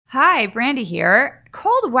Hi, Brandy here.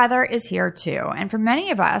 Cold weather is here too, and for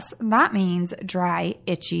many of us, that means dry,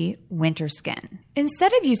 itchy winter skin.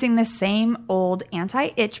 Instead of using the same old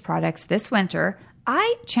anti-itch products this winter,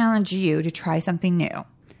 I challenge you to try something new.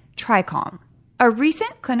 TriCalm. A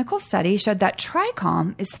recent clinical study showed that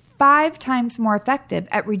TriCalm is 5 times more effective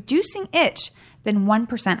at reducing itch than 1%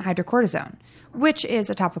 hydrocortisone, which is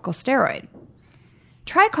a topical steroid.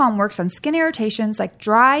 TriCalm works on skin irritations like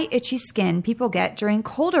dry, itchy skin people get during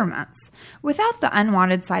colder months without the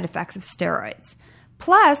unwanted side effects of steroids.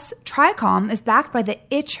 Plus, TriCalm is backed by the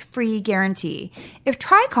itch-free guarantee. If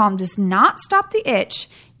TriCalm does not stop the itch,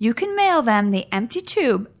 you can mail them the empty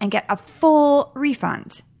tube and get a full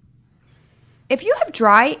refund. If you have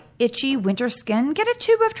dry, itchy winter skin, get a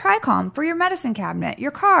tube of TriCalm for your medicine cabinet,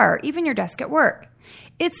 your car, even your desk at work.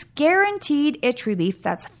 It's guaranteed itch relief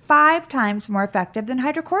that's 5 times more effective than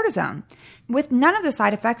hydrocortisone, with none of the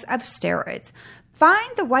side effects of steroids.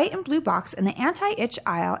 Find the white and blue box in the anti-itch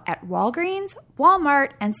aisle at Walgreens,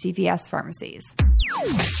 Walmart, and CVS pharmacies.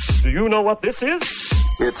 Do you know what this is?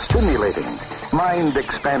 It's stimulating,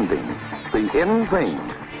 mind-expanding, the in thing.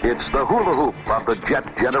 It's the hula hoop of the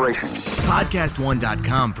jet generation.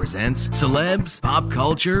 Podcast1.com presents celebs, pop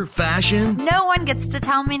culture, fashion. No one gets to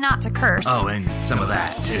tell me not to curse. Oh, and some of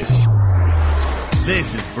that, too.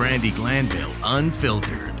 This is Brandy Glanville,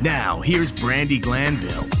 Unfiltered. Now, here's Brandy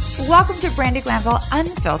Glanville. Welcome to Brandy Glanville,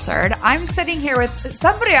 Unfiltered. I'm sitting here with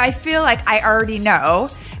somebody I feel like I already know,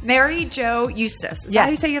 Mary Jo Eustace. Is that how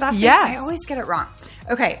you say your last name? Yes. I always get it wrong.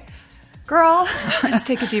 Okay. Girl. Let's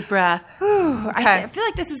take a deep breath. Okay. I feel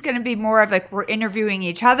like this is going to be more of like we're interviewing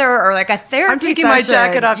each other or like a therapy I'm taking session. my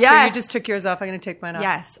jacket off, yes. too. You just took yours off. I'm going to take mine off.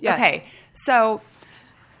 Yes. Okay. So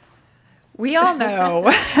we all know.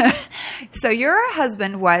 So your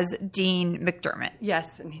husband was Dean McDermott.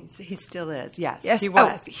 Yes, and he still is. Yes, Yes. he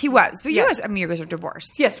was. Oh, he was. But Yes. you guys are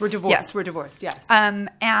divorced. Yes, we're divorced. Yes. We're divorced, yes. And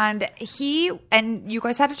you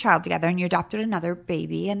guys had a child together and you adopted another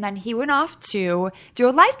baby and then he went off to do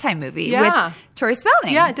a Lifetime movie with Tori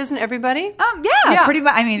Spelling. Yeah, doesn't everybody? Yeah, pretty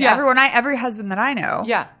much. I mean, Yeah. every husband that I know.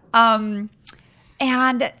 Yeah. And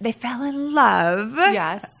they fell in love.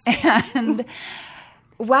 Yes. And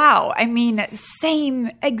wow, I mean,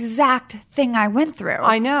 same exact thing I went through.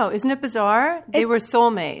 I know. Isn't it bizarre? They were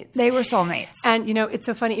soulmates. They were soulmates. And, it's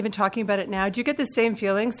so funny even talking about it now. Do you get the same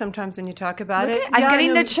feeling sometimes when you talk about it? I'm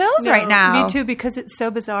getting the chills right now. Me too, because it's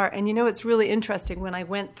so bizarre. And it's really interesting. When I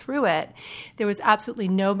went through it, there was absolutely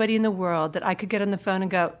nobody in the world that I could get on the phone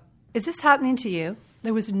and go, is this happening to you?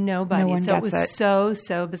 There was nobody. No one So it gets was it.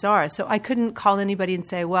 so bizarre. So I couldn't call anybody and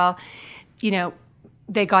say, well,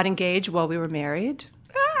 they got engaged while we were married.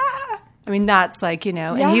 I mean, that's like, and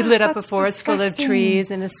he lit up a forest full of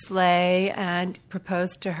trees in a sleigh and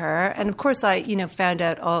proposed to her. And of course, I, found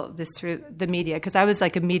out all of this through the media because I was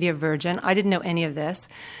like a media virgin. I didn't know any of this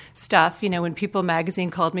stuff. When People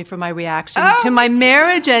magazine called me for my reaction to my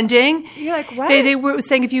marriage ending. You're like, what? They were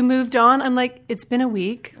saying, if you moved on, I'm like, it's been a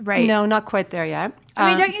week. Right. No, not quite there yet.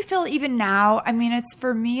 I mean, don't you feel even now, I mean,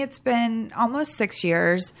 for me, it's been almost 6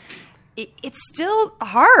 years. It's still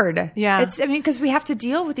hard. Yeah. Because we have to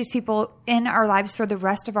deal with these people in our lives for the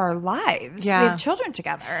rest of our lives. Yeah. We have children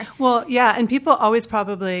together. Well, yeah. And people always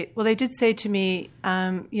they did say to me,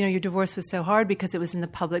 your divorce was so hard because it was in the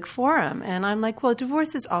public forum. And I'm like, well,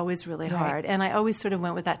 divorce is always really hard. And I always sort of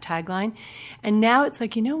went with that tagline. And now it's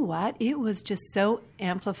like, you know what? It was just so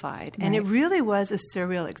amplified. And it really was a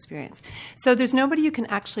surreal experience. So there's nobody you can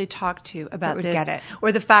actually talk to about would this. get it.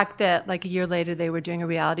 Or the fact that like a year later they were doing a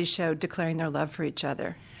reality show declaring their love for each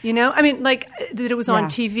other. I mean, like that it was on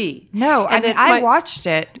TV. No, and I watched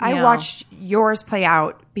it. I Yeah. watched yours play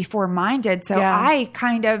out before mine did. So Yeah. I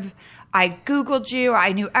Googled you.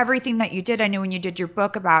 I knew everything that you did. I knew when you did your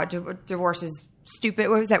book about divorce is stupid.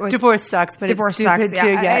 What was that? Divorce sucks, but divorce it's stupid sucks.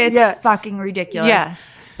 too. Yeah. Yeah. It's fucking ridiculous.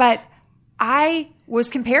 Yes. But I was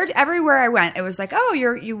compared everywhere I went. It was like, oh,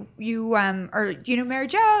 you Mary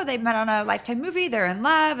Jo. They met on a Lifetime movie. They're in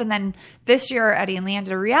love. And then this year, Eddie and Leanne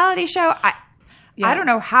did a reality show. I don't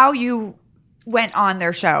know how you went on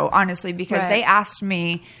their show, honestly, because they asked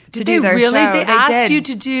me to do their show. They asked did. you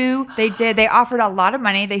to do? They did. They offered a lot of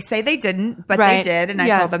money. They say they didn't, but they did, and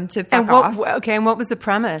I told them to fuck off. Okay, and what was the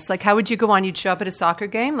premise? Like, how would you go on? You'd show up at a soccer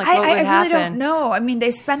game? Like, I what would happen? really don't know. I mean,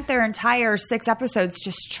 they spent their entire 6 episodes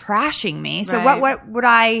just trashing me. So Right. what would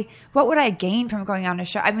I gain from going on a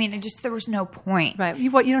show? I mean, there was no point. Right.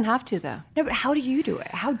 You don't have to, though. No, but how do you do it?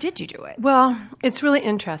 How did you do it? Well, it's really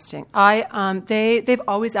interesting. They've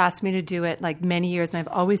always asked me to do it like many years, and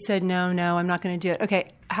I've always said, no, I'm not going to do it. Okay,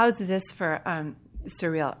 how's this for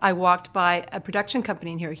surreal? I walked by a production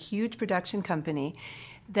company in here, a huge production company.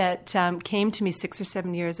 that came to me 6 or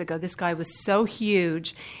 7 years ago. This guy was so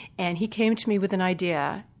huge, and he came to me with an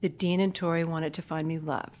idea that Dean and Tori wanted to find me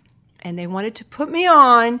love. And they wanted to put me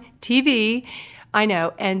on TV, I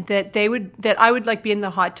know, and that I would like be in the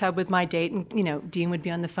hot tub with my date, and, you know, Dean would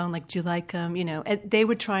be on the phone like, do you like him? You know, and they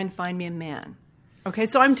would try and find me a man. Okay,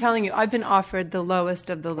 so I'm telling you, I've been offered the lowest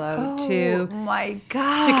of the low to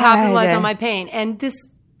capitalize on my pain. And this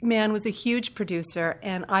man was a huge producer,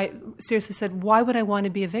 and I seriously said, why would I want to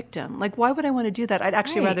be a victim? Like, why would I want to do that? I'd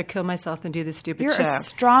actually rather kill myself than do this stupid show. You're a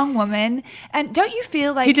strong woman. And don't you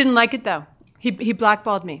feel like... He didn't like it, though. He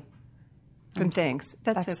blackballed me from things.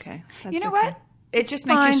 That's okay. You know what? It just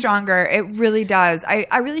makes you stronger. It really does.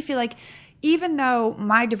 I really feel like even though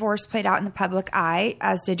my divorce played out in the public eye,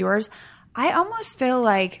 as did yours, I almost feel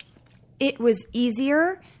like it was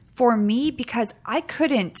easier for me because I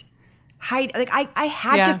couldn't hide. Like I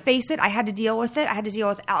had to face it. I had to deal with it. I had to deal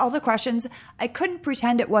with all the questions. I couldn't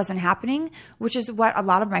pretend it wasn't happening, which is what a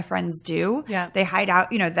lot of my friends do. Yeah. They hide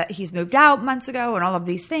out, you know, that he's moved out months ago and all of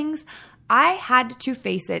these things. I had to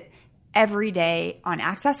face it every day on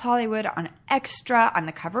Access Hollywood, on Extra, on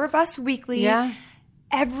the cover of Us Weekly. Yeah.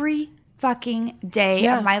 Every fucking day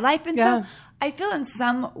of my life. And so I feel in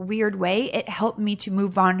some weird way it helped me to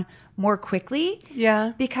move on more quickly.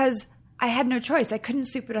 Yeah. Because I had no choice. I couldn't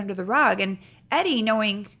sweep it under the rug. And Eddie,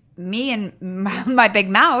 knowing me and my big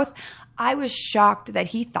mouth, I was shocked that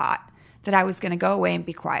he thought that I was going to go away and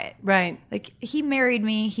be quiet. Right. Like, he married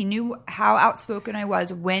me. He knew how outspoken I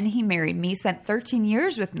was when he married me. He spent 13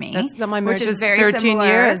 years with me. My marriage which is was very 13 similar.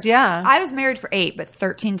 years, yeah. I was married for 8, but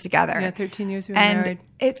 13 together. Yeah, 13 years we were and married.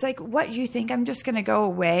 It's like, what, you think I'm just going to go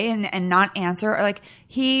away and not answer? Or like,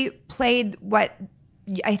 he played what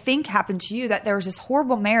I think happened to you, that there was this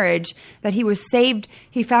horrible marriage that he was saved.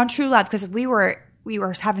 He found true love because we were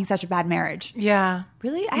having such a bad marriage. Yeah.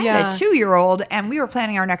 Really? I had a 2-year-old and we were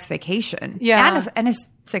planning our next vacation. Yeah. And a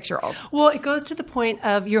 6-year-old. Well, it goes to the point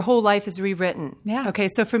of your whole life is rewritten. Yeah. Okay.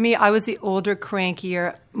 So for me, I was the older,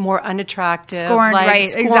 crankier, more unattractive, scorned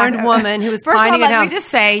exactly. woman who was First pining of all, at home. let me just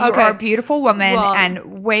say you are a beautiful woman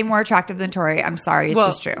and way more attractive than Tori. I'm sorry. It's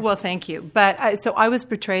just true. Well, thank you. But so I was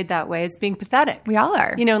portrayed that way as being pathetic. We all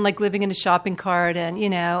are. You know, and like living in a shopping cart and, you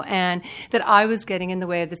know, and that I was getting in the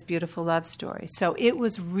way of this beautiful love story. So it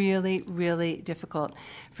was really, really difficult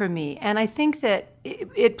for me. And I think that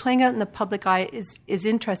it playing out in the public eye is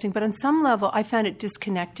interesting, but on some level I found it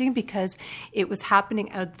disconnecting because it was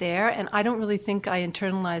happening out there, and I don't really think I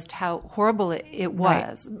internalized how horrible it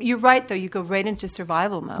was. Right. You're right, though. You go right into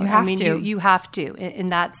survival mode. You have to. You have to. In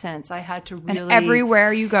that sense, I had to really. And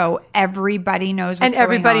everywhere you go, everybody knows what's going on. And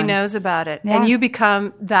everybody knows about it. Yeah. And you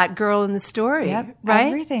become that girl in the story, right?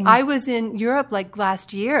 Everything. I was in Europe like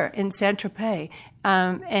last year in Saint-Tropez.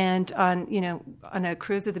 And on a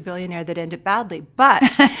cruise with a billionaire that ended badly. But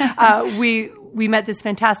we met this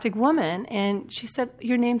fantastic woman, and she said,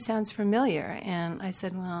 "Your name sounds familiar." And I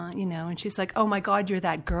said, "Well, you know." And she's like, "Oh my God, you're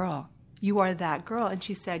that girl. You are that girl." And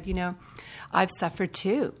she said, "You know, I've suffered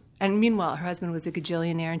too." And meanwhile, her husband was a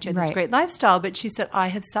gajillionaire, and she had this great lifestyle. But she said, "I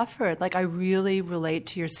have suffered. Like, I really relate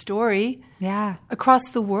to your story. Yeah, across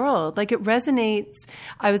the world. Like, it resonates."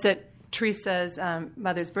 I was at Teresa's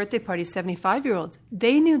mother's birthday party, 75-year-olds.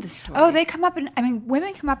 They knew the story. Oh, they come up and, I mean,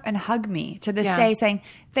 women come up and hug me to this day saying,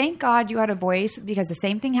 "Thank God you had a voice because the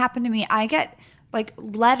same thing happened to me." I get like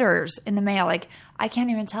letters in the mail. Like, I can't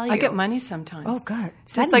even tell you. I get money sometimes. Oh, good.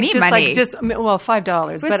 Just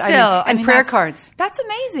 $5, but still, and prayer cards. That's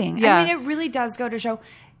amazing. Yeah. I mean, it really does go to show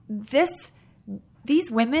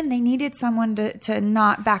these women, they needed someone to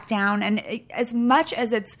not back down. And as much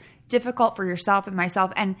as it's difficult for yourself and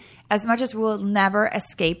myself, and as much as we'll never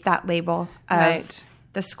escape that label of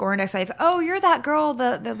the scorned ex-wife, "Oh, you're that girl,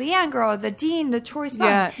 the Leanne girl, the Dean, the Tori's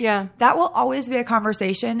mom." Yeah. That will always be a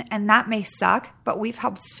conversation, and that may suck, but we've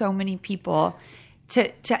helped so many people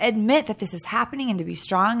to admit that this is happening and to be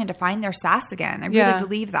strong and to find their sass again. I really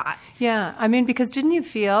believe that. Yeah. I mean, because didn't you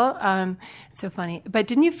feel, it's so funny, but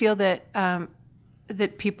didn't you feel that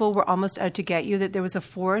that people were almost out to get you, that there was a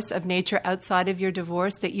force of nature outside of your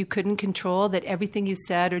divorce that you couldn't control, that everything you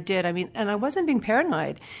said or did, I mean, and I wasn't being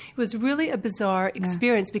paranoid. It was really a bizarre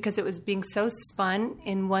experience because it was being so spun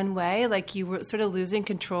in one way, like you were sort of losing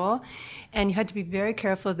control, and you had to be very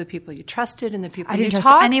careful of the people you trusted and the people you talked to. I didn't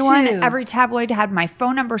trust anyone. Every tabloid had my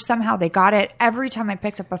phone number somehow. They got it. Every time I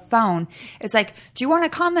picked up a phone, it's like, "Do you want to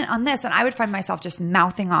comment on this?" And I would find myself just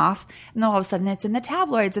mouthing off, and then all of a sudden it's in the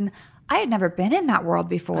tabloids, and I had never been in that world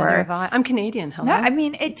before. I'm Canadian. Hello. No, I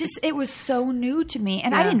mean, it was so new to me,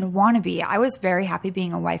 and I didn't want to be. I was very happy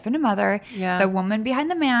being a wife and a mother, the woman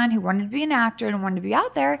behind the man who wanted to be an actor and wanted to be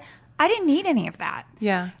out there. I didn't need any of that.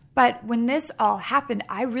 Yeah. But when this all happened,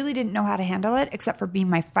 I really didn't know how to handle it except for being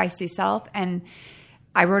my feisty self. And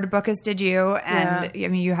I wrote a book, as did you. And I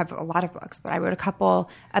mean, you have a lot of books, but I wrote a couple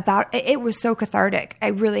about it. It was so cathartic. I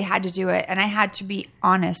really had to do it. And I had to be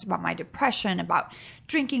honest about my depression, about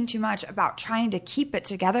drinking too much, about trying to keep it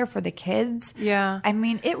together for the kids. Yeah. I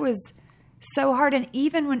mean, it was so hard. And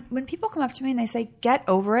even when people come up to me and they say, get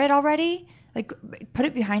over it already, like put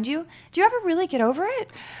it behind you, do you ever really get over it?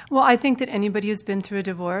 Well, I think that anybody who's been through a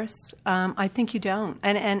divorce, I think you don't.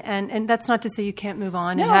 And that's not to say you can't move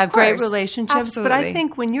on and have great relationships. Absolutely. But I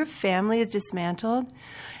think when your family is dismantled,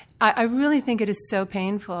 I really think it is so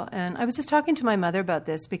painful. And I was just talking to my mother about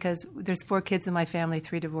this because there's 4 kids in my family,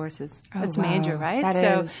 3 divorces. That's major, right?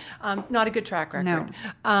 That is. Not a good track record.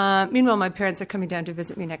 No. Meanwhile, my parents are coming down to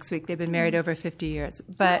visit me next week. They've been married over 50 years.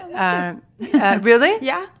 But really?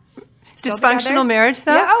 Yeah. Dysfunctional marriage,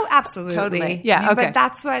 though? Yeah, oh, absolutely. Totally. Yeah, I mean, okay. But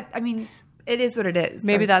that's what, I mean, it is what it is.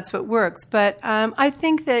 Maybe that's what works. But I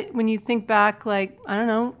think that when you think back, like, I don't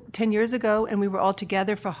know, 10 years ago, and we were all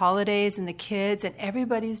together for holidays and the kids, and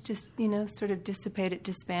everybody's just, sort of dissipated,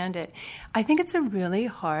 disbanded. I think it's a really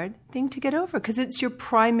hard thing to get over because it's your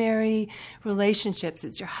primary relationships.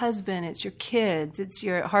 It's your husband, it's your kids, it's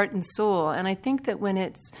your heart and soul. And I think that when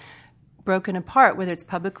it's broken apart, whether it's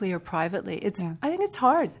publicly or privately, I think it's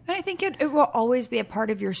hard. And I think it will always be a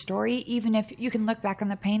part of your story, even if you can look back on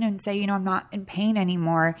the pain and say, I'm not in pain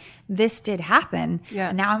anymore. This did happen. Yeah.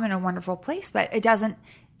 And now I'm in a wonderful place, but it doesn't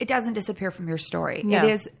disappear from your story.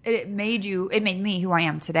 Yeah. It made me who I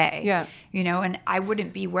am today. Yeah. And I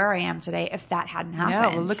wouldn't be where I am today if that hadn't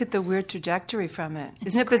happened. Yeah, well, look at the weird trajectory from it.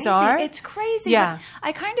 Isn't it crazy. bizarre? It's crazy. Yeah.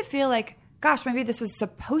 I kind of feel like, gosh, maybe this was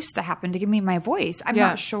supposed to happen to give me my voice. I'm Yeah.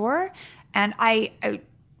 not sure. And I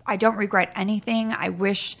don't regret anything. I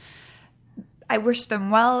wish them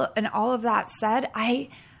well. And all of that said, I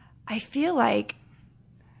feel like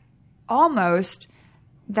almost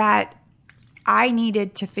that I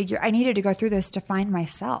needed to go through this to find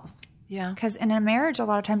myself. Yeah. Because in a marriage, a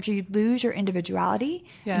lot of times you lose your individuality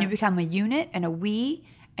and you become a unit and a we,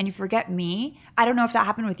 and you forget me. I don't know if that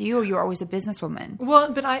happened with you or you were always a businesswoman.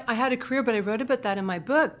 Well, but I had a career, but I wrote about that in my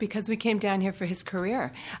book because we came down here for his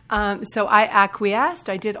career. So I acquiesced.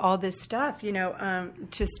 I did all this stuff,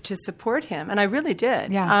 to support him. And I really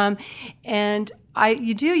did. Yeah. And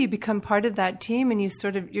you become part of that team, and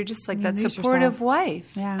you're just like that supportive wife.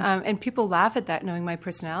 Yeah. And people laugh at that, knowing my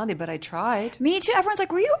personality, but I tried. Me too. Everyone's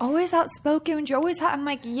like, were you always outspoken? Did you always have? I'm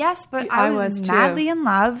like, yes, but I I was was madly too. in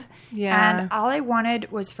love. Yeah. And all I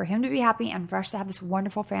wanted was for him to be happy and for us to have this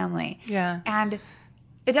wonderful family. Yeah. And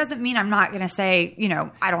it doesn't mean I'm not going to say,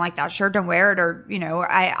 I don't like that shirt, don't wear it, or,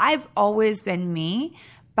 I've always been me,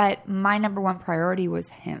 but my number one priority was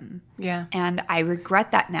him. Yeah. And I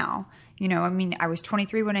regret that now. I was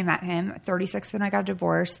 23 when I met him, 36 when I got a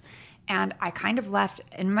divorce, and I kind of left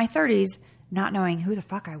in my 30s not knowing who the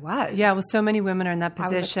fuck I was. Yeah, well, so many women are in that I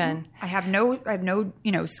was like, position. I have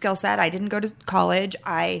no skill set. I didn't go to college.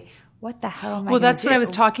 What the hell am I Well, gonna that's what do? I was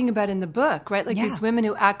talking about in the book, right? Like Yeah. these women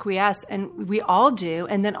who acquiesce, and we all do,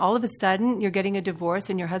 and then all of a sudden you're getting a divorce,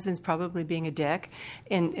 and your husband's probably being a dick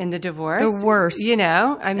in the divorce. The worst.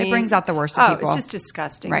 I mean, It brings out the worst of people. It's just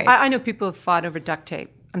disgusting. Right. I know people have fought over duct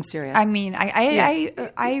tape. I'm serious. I mean,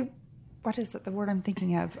 I what is it? The word I'm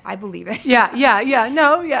thinking of? I believe it. Yeah.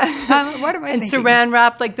 No, yeah. What am I and thinking? saran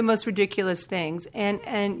wrap, like the most ridiculous things. And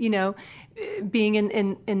being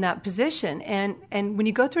in that position. And when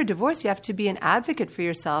you go through a divorce, you have to be an advocate for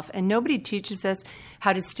yourself. And nobody teaches us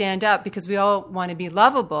how to stand up because we all want to be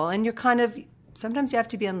lovable. And sometimes you have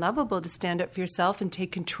to be unlovable to stand up for yourself and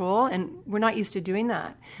take control. And we're not used to doing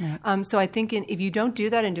that. Right. So I think if you don't do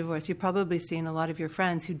that in divorce, you're probably seeing a lot of your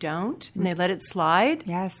friends who don't, and they let it slide.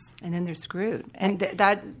 Yes. And then they're screwed. And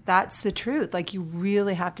that's the truth. Like, you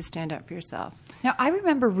really have to stand up for yourself. Now, I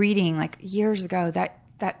remember reading like years ago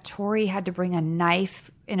that Tori had to bring a knife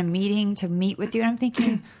in a meeting to meet with you. And I'm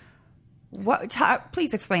thinking, what?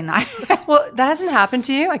 Please explain that. Well, that hasn't happened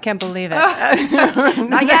to you? I can't believe it.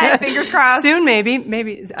 Not yet. Fingers crossed. Soon, maybe.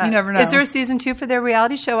 You never know. Is there a season 2 for their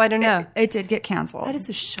reality show? I don't know. It did get canceled. That is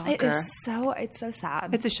a shocker. It's so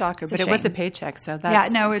sad. It's a shocker, It's a but it was a shame. paycheck, so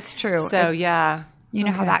that's... Yeah, no, it's true. So, yeah. You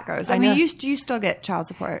know how that goes. I mean, do you still get child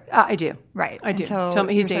support? I do. Right. I do. Until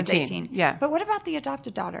he's your son's 18. Yeah. But what about the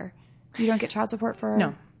adopted daughter? You don't get child support for her?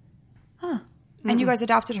 No. Huh. And you guys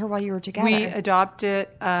adopted her while you were together? We adopted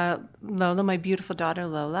Lola, my beautiful daughter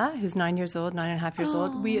Lola, who's 9 years old, 9.5 years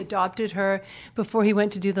old. We adopted her before he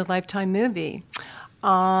went to do the Lifetime movie.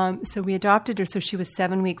 So we adopted her, so she was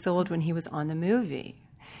 7 weeks old when he was on the movie.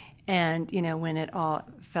 And, when it all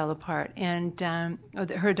fell apart. And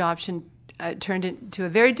her adoption turned into a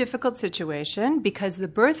very difficult situation because the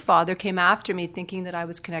birth father came after me thinking that I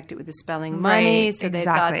was connected with the spelling money. Right, so they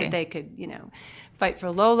thought that they could, fight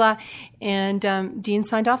for Lola. And Dean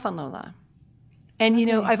signed off on Lola. And,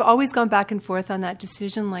 I've always gone back and forth on that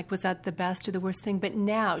decision, like, was that the best or the worst thing? But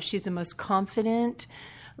now she's the most confident,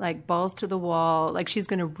 like, balls to the wall, like she's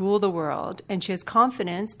going to rule the world. And she has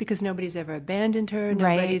confidence because nobody's ever abandoned her.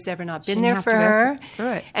 Nobody's ever not been there for her.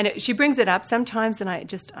 And she brings it up sometimes, and I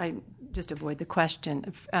just avoid the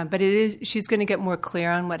question. But she's going to get more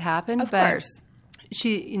clear on what happened. Of course.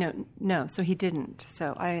 She, no, so he didn't.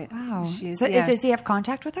 So Wow. Does he have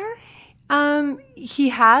contact with her? He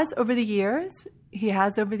has over the years.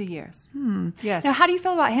 Yes. Now, how do you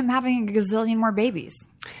feel about him having a gazillion more babies?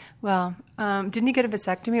 Well, didn't he get a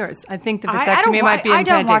vasectomy? Or I think the vasectomy might be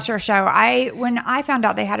impending. I don't watch their show. When I found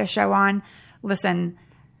out they had a show on, listen,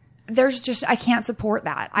 I can't support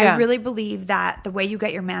that. I really believe that the way you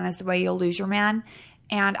get your man is the way you'll lose your man.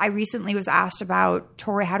 And I recently was asked about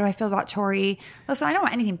Tori. How do I feel about Tori? Listen, I don't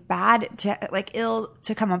want anything bad ill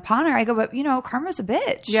to come upon her. I go, but karma's a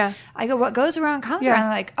bitch. Yeah. I go, what goes around comes around.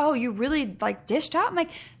 Like, oh, you really dished out? I'm like,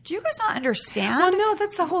 do you guys not understand? Well, no,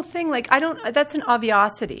 that's the whole thing. Like, that's an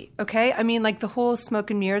obviosity. Okay. I mean, like the whole smoke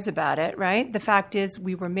and mirrors about it, right? The fact is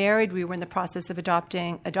we were married. We were in the process of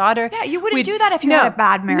adopting a daughter. Yeah. You wouldn't do that if you had a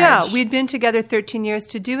bad marriage. No, we'd been together 13 years.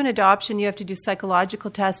 To do an adoption, you have to do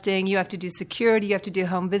psychological testing. You have to do security. You have to do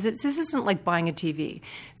home visits. This isn't like buying a TV.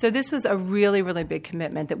 So this was a really, really big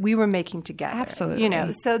commitment that we were making together.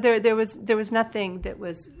 Absolutely. So there was nothing that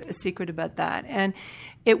was a secret about that. And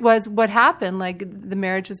it was what happened, like the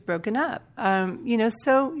marriage was broken up.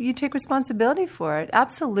 So you take responsibility for it.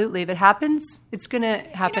 Absolutely. If it happens, it's going to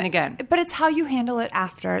happen again. But it's how you handle it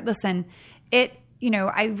after. Listen,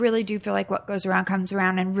 I really do feel like what goes around comes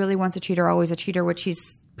around, and really once a cheater, always a cheater, which he's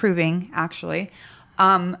proving actually.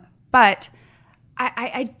 But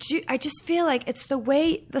I just feel like it's the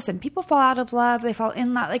way, listen, people fall out of love. They fall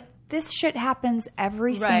in love. Like, this shit happens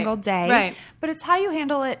every single day. Right. But it's how you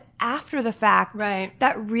handle it after the fact. Right.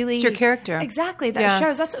 That really. It's your character. Exactly. That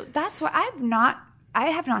shows. That's what I have not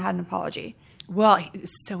had an apology. Well,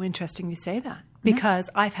 it's so interesting you say that because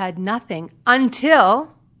I've had nothing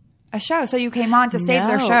until a show. So you came on to save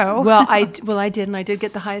their show. Well, I did, and I did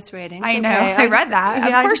get the highest ratings. I know. I read that.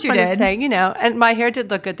 Of course you did. Say, and my hair did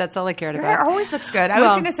look good. That's all I cared about. Your hair always looks good. I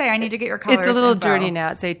was going to say I need to get your colors. It's a little dirty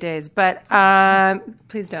now. It's 8 days, but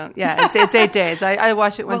please don't. Yeah, it's 8 days. I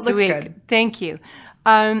wash it once a week. Good. Thank you.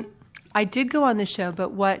 I did go on the show,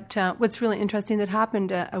 but what's really interesting that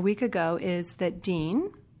happened a week ago is that Dean,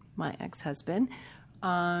 my ex-husband,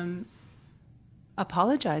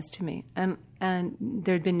 apologized to me, and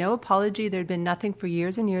there'd been no apology. There'd been nothing for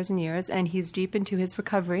years and years and years, and he's deep into his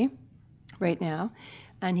recovery right now.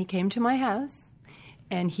 And he came to my house,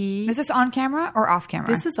 and Is this on camera or off camera?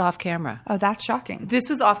 This was off camera. Oh, that's shocking. This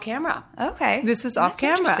was off camera. Okay. This was off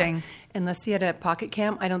camera. Interesting. Unless he had a pocket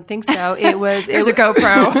cam, I don't think so. There's a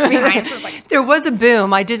GoPro behind. There was a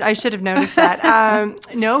boom. I should have noticed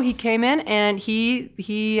that. No, he came in and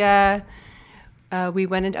I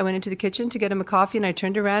went into the kitchen to get him a coffee, and I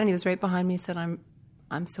turned around and he was right behind me and said,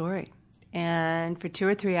 I'm sorry. And for 2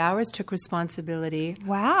 or 3 hours took responsibility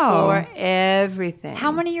for everything.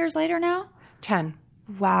 How many years later now? 10.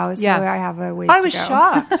 Wow. So I have a ways to go. I was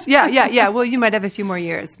shocked. Yeah. Well, you might have a few more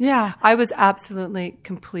years. Yeah. I was absolutely,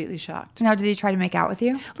 completely shocked. Now, did he try to make out with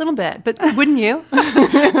you? A little bit, but wouldn't you? Duh.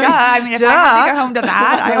 I mean, if I had to go home to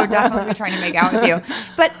that, I would definitely be trying to make out with you.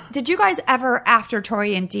 But did you guys ever, after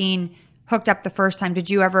Tori and Dean hooked up the first time, did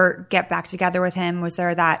you ever get back together with him? Was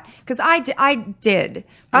there that? Because I did with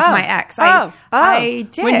my ex. I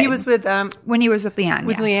did. When he was with Leanne.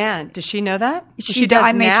 With Leanne. Does she know that? She does.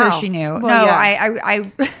 I made sure she knew. Well,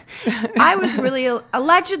 I was really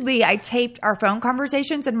allegedly. I taped our phone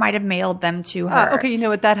conversations and might have mailed them to her. Okay, you know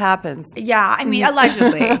what, that happens. Yeah, I mean,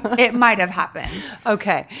 allegedly, it might have happened.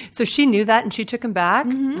 Okay, so she knew that and she took him back.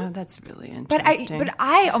 Mm-hmm. Oh, that's really interesting. But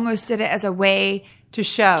I almost did it as a way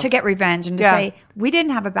to get revenge and to say, we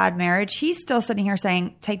didn't have a bad marriage. He's still sitting here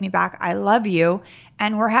saying, take me back. I love you.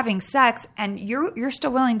 And we're having sex and you're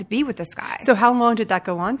still willing to be with this guy. So how long did that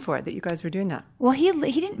go on for that you guys were doing that? Well, he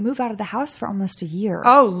didn't move out of the house for almost a year.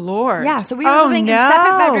 Oh, Lord. Yeah. So we were living in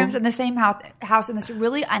separate bedrooms in the same house in this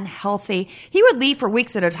really unhealthy. He would leave for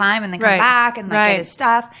weeks at a time and then come back and get his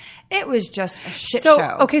stuff. It was just a shit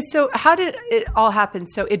show. Okay. So how did it all happen?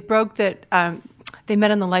 So it broke that, they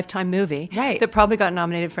met in the Lifetime movie that probably got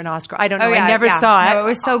nominated for an Oscar. I don't know. I never saw it. No, it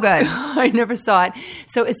was so good. I never saw it.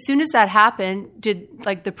 So as soon as that happened, did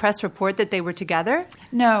the press report that they were together?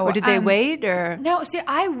 No. Or did they wait? Or no. See,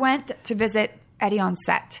 I went to visit Eddie on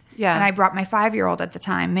set. Yeah. And I brought my 5-year-old at the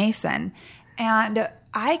time, Mason. And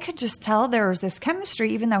I could just tell there was this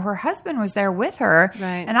chemistry, even though her husband was there with her.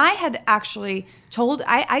 Right. And I had actually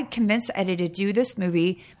I convinced Eddie to do this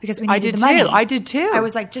movie because we needed the money. I did too. I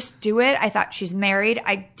was like, just do it. I thought she's married.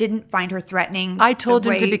 I didn't find her threatening. I told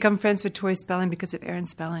him to become friends with Tori Spelling because of Aaron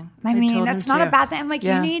Spelling. I mean, that's not a bad thing. I'm like,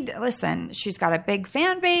 listen, she's got a big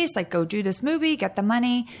fan base. Like, go do this movie, get the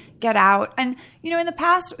money, get out. And, in the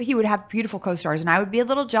past, he would have beautiful co-stars, and I would be a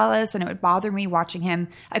little jealous, and it would bother me watching him.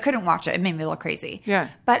 I couldn't watch it. It made me a little crazy. Yeah.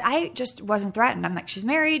 But I just wasn't threatened. I'm like, she's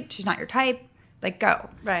married. She's not your type. Like, go.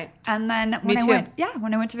 Right. And then when I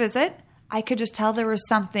went to visit, I could just tell there was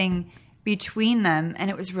something between them, and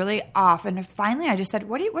it was really off. And finally, I just said,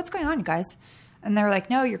 what's going on, you guys? And they were like,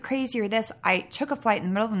 no, you're crazy or this. I took a flight in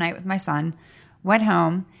the middle of the night with my son, went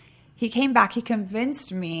home. He came back. He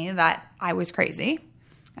convinced me that I was crazy.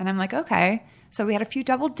 And I'm like, okay. So we had a few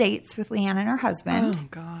double dates with Leanne and her husband. Oh,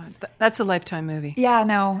 God. That's a Lifetime movie. Yeah,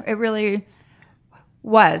 no, it really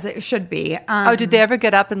was. It should be. Did they ever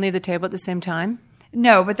get up and leave the table at the same time?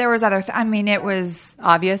 No, but there was other it was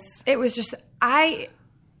obvious. It was just I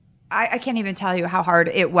can't even tell you how hard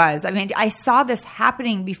it was. I mean, I saw this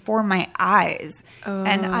happening before my eyes,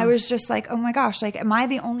 and I was just like, oh my gosh, like, am I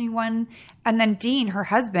the only one? And then Dean, her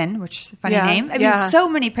husband, which is a funny name. I mean, so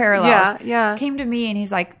many parallels. Yeah. Came to me and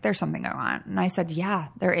he's like, there's something going on. And I said, yeah,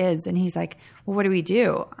 there is. And he's like, well, what do we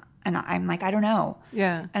do? And I'm like, I don't know.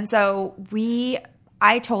 Yeah. And so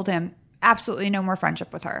I told him, absolutely no more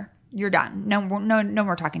friendship with her. You're done. No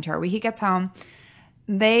more talking to her. He gets home.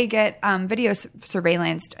 They get video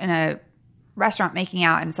surveillanced in a restaurant making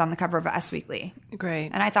out, and it's on the cover of Us Weekly. Great.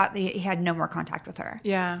 And I thought he had no more contact with her.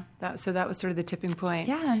 Yeah. So that was sort of the tipping point.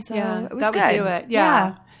 Yeah. And so it was that good. Would do it.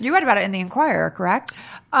 Yeah. You read about it in the Inquirer, correct?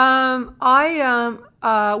 Well,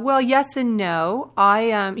 yes and no.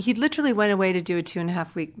 He literally went away to do a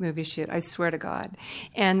 2.5-week movie shoot. I swear to God.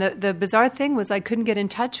 And the bizarre thing was I couldn't get in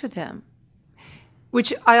touch with him,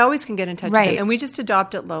 which I always can get in touch with him. And we just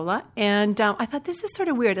adopted Lola. And I thought, this is sort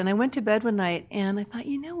of weird. And I went to bed one night and I thought,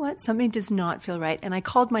 you know what? Something does not feel right. And I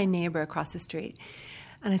called my neighbor across the street.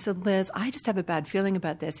 And I said, Liz, I just have a bad feeling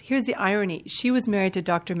about this. Here's the irony. She was married to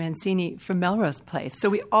Dr. Mancini from Melrose Place. So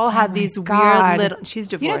we all had these weird little... She's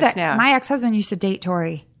divorced now. My ex-husband used to date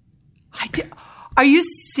Tori. I did. Are you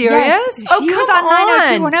serious? Yes. She was on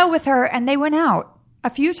 90210 with her, and they went out a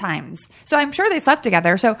few times. So I'm sure they slept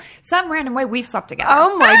together. So some random way we've slept together.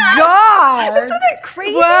 Oh my God. Isn't it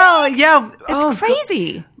crazy? Well, yeah. It's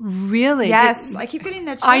crazy. Really? Yes. I keep getting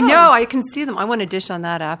the chills. I know. I can see them. I want to dish on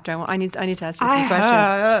that after. I need to ask you some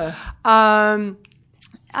questions.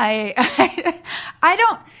 I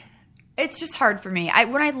don't, it's just hard for me.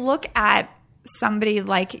 When I look at somebody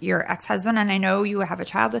like your ex-husband, and I know you have a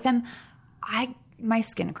child with him, my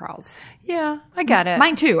skin crawls. Yeah, I got it.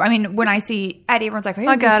 Mine too. I mean, when I see Eddie, everyone's like, oh,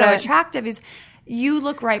 he's so attractive. You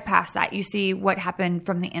look right past that. You see what happened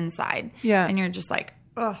from the inside. Yeah. And you're just like,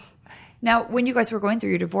 ugh. Now, when you guys were going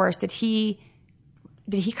through your divorce, did he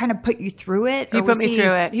kind of put you through it? He put me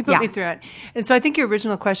through it. He put me through it. And so I think your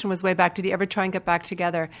original question was way back, did he ever try and get back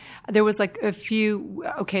together? There was like a few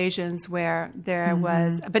occasions where there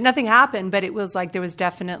was, but nothing happened, but it was like there was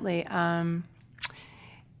definitely...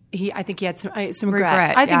 I think he had some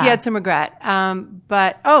regret. I think he had some regret.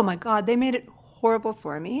 But oh my God, they made it horrible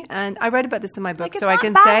for me. And I write about this in my book, so I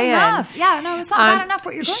can say it. Yeah, no, it's not bad enough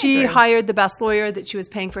what you're going through. She hired the best lawyer that she was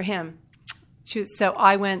paying for him. So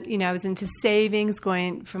I went, I was into savings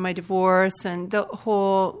going for my divorce and the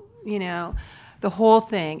whole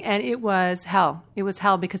thing. And it was hell. It was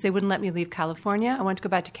hell because they wouldn't let me leave California. I wanted to go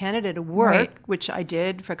back to Canada to work, which I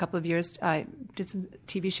did for a couple of years. I did some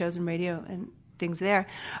TV shows and radio and things there,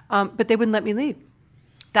 but they wouldn't let me leave.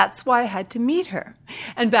 That's why I had to meet her.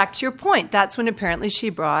 And back to your point, that's when apparently she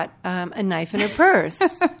brought a knife in her purse.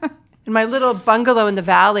 In my little bungalow in the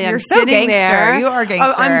valley, I'm sitting gangster. there. You are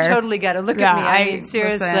gangster. Oh, I'm totally ghetto. Look at me. I mean,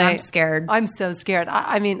 seriously, listen, I'm scared. I'm so scared.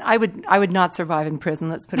 I mean, I would not survive in prison.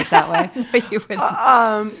 Let's put it that way. No, you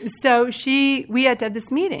wouldn't. So we had to have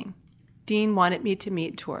this meeting. Dean wanted me to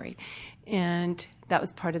meet Tori, and that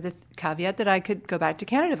was part of the caveat that I could go back to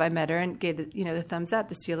Canada if I met her and gave the thumbs up,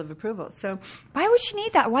 the seal of approval. So why would she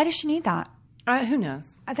need that? Why does she need that? Who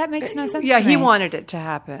knows? That makes no sense. Yeah, to me. He wanted it to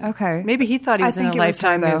happen. Okay, maybe he thought he was in a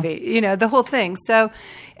Lifetime movie. The whole thing. So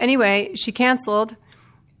anyway, she canceled,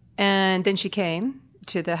 and then she came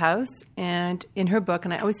to the house, and in her book,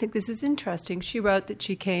 and I always think this is interesting, she wrote that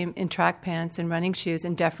she came in track pants and running shoes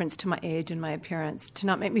in deference to my age and my appearance, to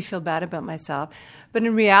not make me feel bad about myself. But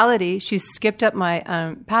in reality, she skipped up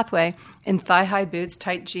my pathway in thigh-high boots,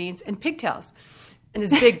 tight jeans, and pigtails. And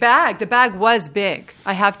this big bag, the bag was big,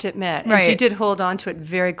 I have to admit. And she did hold on to it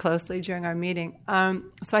very closely during our meeting.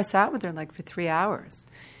 So I sat with her like for 3 hours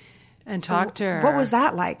and talked to her. What was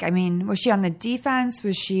that like? I mean, was she on the defense?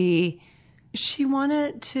 Was she... She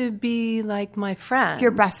wanted to be like my friend.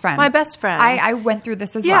 Your best friend. My best friend. I went through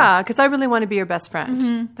this as well. Yeah, because I really want to be your best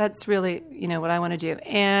friend. That's really, what I want to do.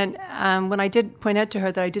 And when I did point out to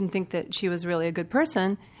her that I didn't think that she was really a good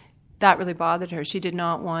person, that really bothered her. She did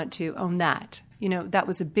not want to own that. That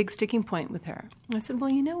was a big sticking point with her. And I said, well,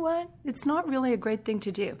 you know what? It's not really a great thing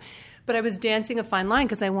to do. But I was dancing a fine line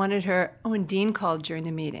because I wanted her. Oh, and Dean called during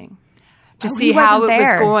the meeting to see how it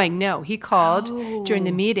was going. No, he called during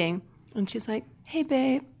the meeting. And she's like, hey,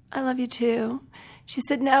 babe, I love you too. She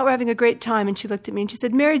said, no, we're having a great time. And she looked at me and she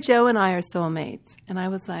said, Mary Jo and I are soulmates. And I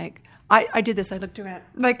was like, I did this. I looked around.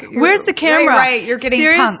 Like, where's the camera? Right, you're getting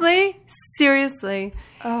Seriously.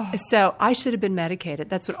 Oh. So I should have been medicated.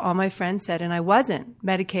 That's what all my friends said. And I wasn't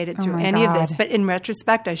medicated through any of this. But in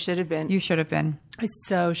retrospect, I should have been. You should have been. I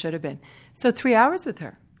so should have been. So 3 hours with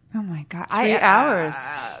her. Oh, my God. 3 hours.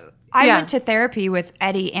 I went to therapy with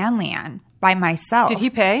Eddie and Leanne by myself. Did he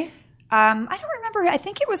pay? I don't remember. I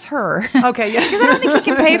think it was her. Okay, yeah. Because I don't think he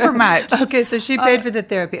can pay for much. Okay, so she paid for the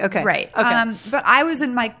therapy. Okay. Right. Okay. But I was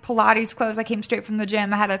in like Pilates clothes. I came straight from the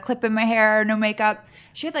gym. I had a clip in my hair, no makeup.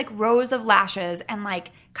 She had like rows of lashes and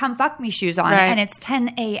like come fuck me shoes on. Right. And it's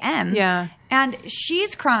 10 a.m. Yeah. And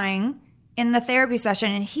she's crying in the therapy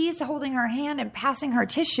session and he's holding her hand and passing her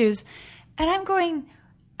tissues. And I'm going...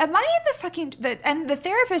 Am I in the fucking... and the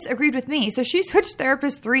therapist agreed with me. So she switched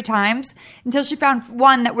therapists 3 times until she found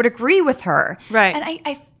one that would agree with her. Right.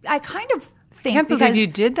 And I kind of think... I can't believe you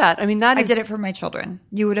did that. I mean, I did it for my children.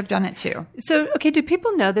 You would have done it too. So, okay, do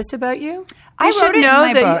people know this about you? I wrote it in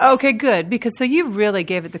my books. Okay, good. Because so you really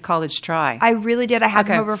gave it the college try. I really did. I had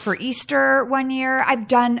them over for Easter one year.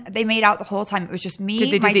 They made out the whole time. It was just me,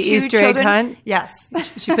 Did they do my the 2 Easter children. Egg hunt? Yes.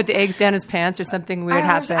 She put the eggs down his pants or something weird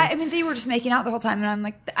happened. I mean, they were just making out the whole time. And I'm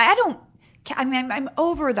like, I'm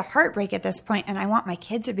over the heartbreak at this point, and I want my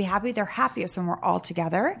kids to be happy. They're happiest when we're all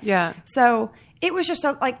together. Yeah. So it was just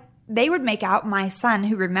like they would make out. My son,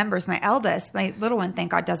 who remembers, my eldest, my little one,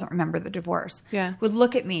 thank God, doesn't remember the divorce. Yeah. Would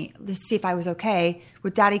look at me to see if I was okay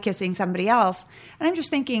with daddy kissing somebody else. And I'm just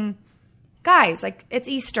thinking, guys, like it's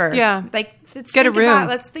Easter. Yeah. Like let's get a room.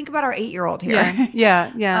 Let's think about our 8-year-old here.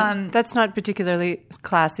 Yeah. That's not particularly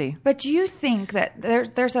classy. But do you think that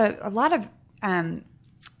there's a lot of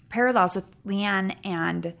parallels with Leanne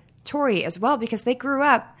and Tori as well, because they grew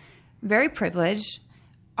up very privileged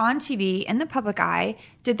on TV in the public eye.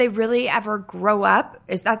 Did they really ever grow up?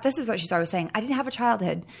 This is what she's always saying. I didn't have a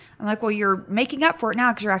childhood. I'm like, well, you're making up for it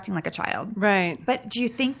now because you're acting like a child. Right. But do you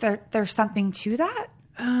think there's something to that?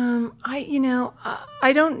 I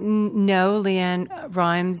don't know Leanne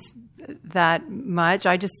Rhymes that much.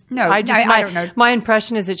 I don't know. My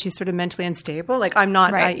impression is that she's sort of mentally unstable. Like I'm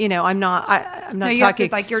not, right. I'm not talking. Have to,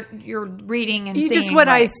 like you're reading and seeing. Just what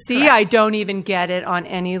I see, correct. I don't even get it on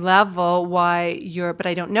any level but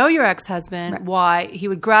I don't know your ex-husband, right. Why he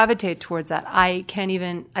would gravitate towards that. I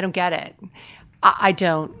don't get it. I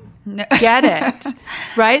don't get it.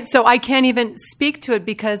 Right? So I can't even speak to it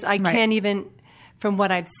because I can't even, from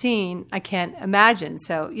what I've seen, I can't imagine.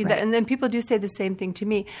 So, and then people do say the same thing to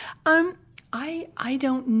me. I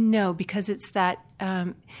don't know, because it's that,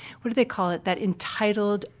 what do they call it? That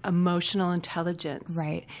entitled emotional intelligence.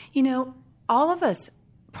 Right. All of us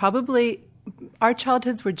probably, our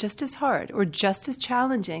childhoods were just as hard or just as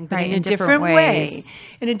challenging, but in a different way.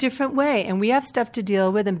 In a different way. And we have stuff to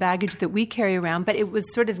deal with and baggage that we carry around, but it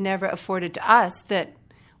was sort of never afforded to us that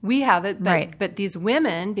we have it, but these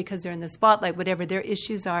women, because they're in the spotlight, whatever their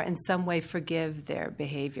issues are, in some way forgive their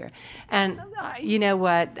behavior. And you know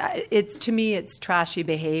what? To me, it's trashy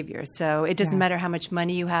behavior. So it doesn't matter how much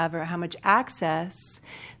money you have or how much access.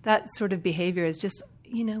 That sort of behavior is just,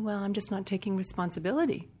 I'm just not taking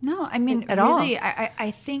responsibility. No, I mean, at really, all. I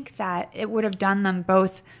think that it would have done them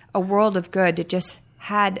both a world of good to just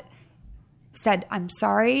had said, I'm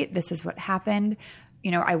sorry, this is what happened.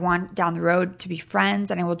 I want down the road to be friends,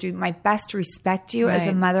 and I will do my best to respect you as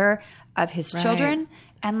the mother of his children,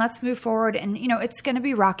 and let's move forward. And, it's going to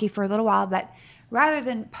be rocky for a little while, but rather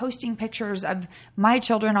than posting pictures of my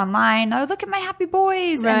children online, oh, look at my happy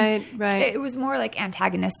boys. Right. It was more like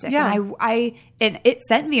antagonistic. Yeah. And it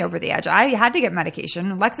sent me over the edge. I had to get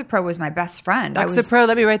medication. Lexapro was my best friend. Lexapro,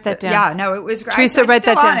 let me write that down. Yeah, no, it was great. Teresa, write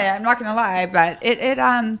that down. I'm not going to lie, but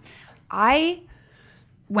I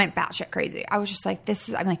went batshit crazy. I was just like,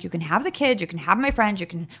 I'm like, you can have the kids, you can have my friends,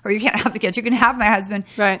 or you can't have the kids, you can have my husband.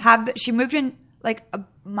 Right. She moved in like a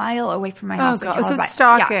mile away from my house. Oh, God. So it's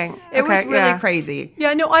stalking. Yeah. It was really crazy.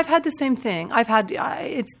 Yeah, no, I've had the same thing.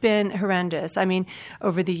 It's been horrendous. I mean,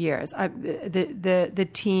 over the years, the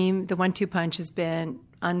team, the 1-2 punch has been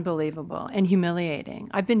unbelievable and humiliating.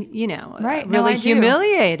 I've been, really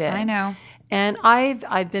humiliated. I know. And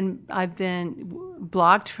I've been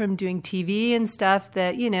blocked from doing TV and stuff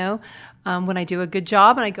that, when I do a good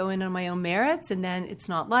job and I go in on my own merits and then it's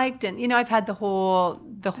not liked. And, I've had the whole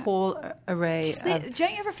array. Don't you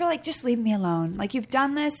ever feel like, just leave me alone? Like, you've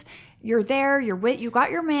done this, you're there, you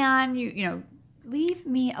got your man, leave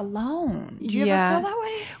me alone. Do you ever feel that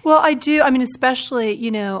way? Well, I do. I mean, especially,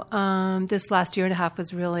 this last year and a half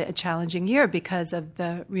was really a challenging year because of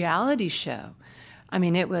the reality show. I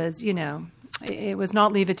mean, it was, it was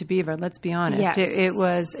not Leave It to Beaver. Let's be honest. Yes.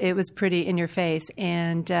 It was pretty in your face,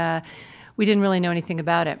 and we didn't really know anything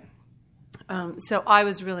about it. So I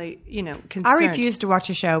was really, concerned. I refused to watch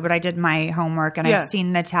the show, but I did my homework, and I've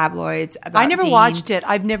seen the tabloids about I never Dean. watched it.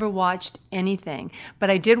 I've never watched anything, but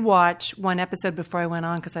I did watch one episode before I went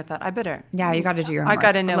on because I thought I better. Yeah, you got to do your homework. I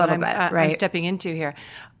got to know what I'm stepping into here,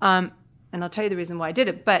 and I'll tell you the reason why I did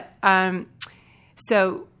it. But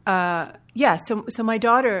so my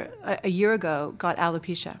daughter a year ago got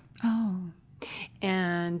alopecia. Oh,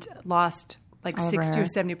 and lost like 60 or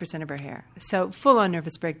 70% of her hair. So full on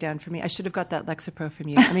nervous breakdown for me. I should have got that Lexapro from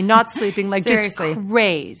you. I mean, not sleeping, like just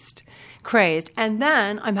crazed. And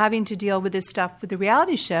then I'm having to deal with this stuff with the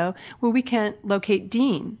reality show where we can't locate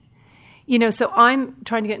Dean. So I'm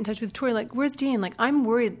trying to get in touch with Tori. Like, where's Dean? Like, I'm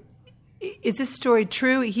worried. Is this story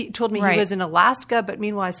true? He told me he was in Alaska, but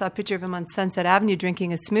meanwhile I saw a picture of him on Sunset Avenue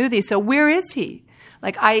drinking a smoothie. So where is he?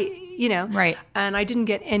 Like, and I didn't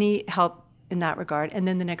get any help in that regard. And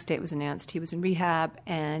then the next day it was announced he was in rehab,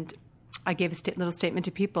 and I gave a little statement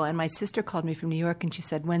to people. And my sister called me from New York, and she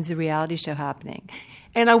said, "When's the reality show happening?"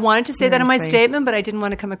 And I wanted to say that in my statement, but I didn't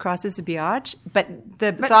want to come across as a biatch. But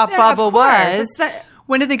the thought bubble was,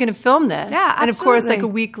 when are they going to film this? Yeah, absolutely. And of course, like a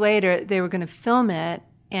week later, they were going to film it,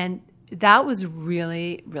 and that was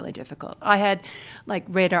really, really difficult. I had like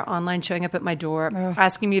Radar Online showing up at my door,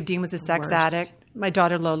 asking me if Dean was a sex addict. My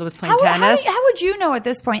daughter Lola was playing tennis. How would you know at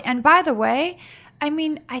this point? And by the way, I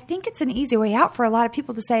mean, I think it's an easy way out for a lot of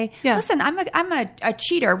people to say, listen, I'm a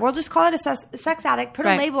cheater. We'll just call it a sex addict, put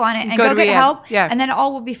a label on it, and go get help, and then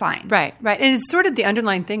all will be fine. Right. And it's sort of the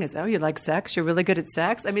underlying thing is, you like sex? You're really good at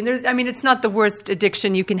sex? I mean, it's not the worst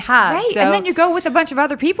addiction you can have. Right. So. And then you go with a bunch of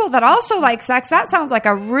other people that also like sex. That sounds like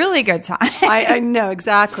a really good time. I know,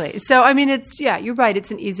 exactly. So, I mean, you're right.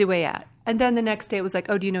 It's an easy way out. And then the next day it was like,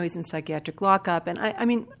 do you know he's in psychiatric lockup? And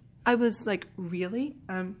I was like, really?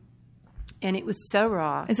 And it was so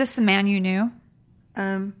raw. Is this the man you knew?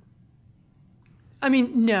 No.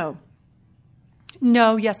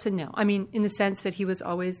 No, yes and no. I mean, in the sense that he was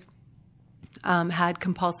always had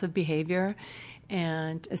compulsive behavior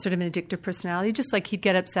and a sort of an addictive personality, just like he'd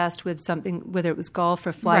get obsessed with something, whether it was golf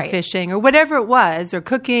or fly fishing or whatever it was, or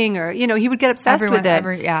cooking, or, he would get obsessed with it.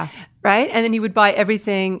 Right? And then he would buy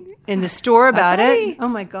everything in the store about it. Oh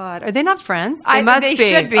my God. Are they not friends? They must be. They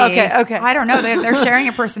should be. Okay. I don't know. They're sharing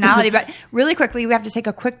a personality. But really quickly, we have to take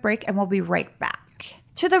a quick break and we'll be right back.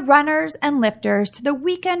 To the runners and lifters, to the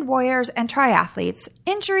weekend warriors and triathletes,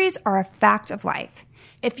 injuries are a fact of life.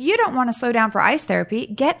 If you don't want to slow down for ice therapy,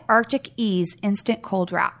 get Arctic Ease Instant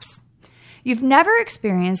Cold Wraps. You've never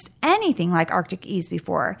experienced anything like Arctic Ease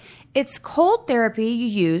before. It's cold therapy you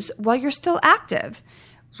use while you're still active.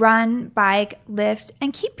 Run, bike, lift,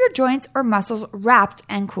 and keep your joints or muscles wrapped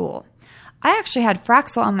and cool. I actually had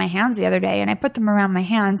Fraxel on my hands the other day, and I put them around my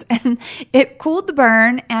hands, and it cooled the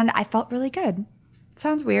burn, and I felt really good.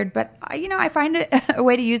 Sounds weird, but I find it a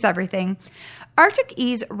way to use everything. Arctic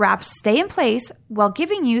Ease wraps stay in place while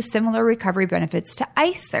giving you similar recovery benefits to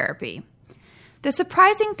ice therapy. The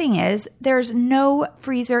surprising thing is there's no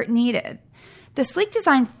freezer needed. The sleek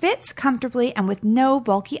design fits comfortably and with no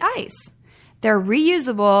bulky ice. They're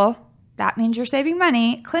reusable, that means you're saving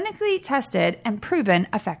money, clinically tested, and proven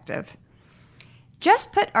effective.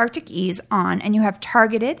 Just put Arctic Ease on and you have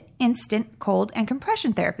targeted, instant cold and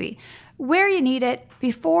compression therapy where you need it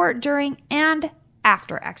before, during, and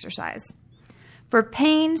after exercise. For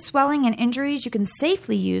pain, swelling, and injuries, you can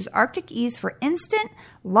safely use Arctic Ease for instant,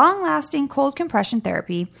 long-lasting cold compression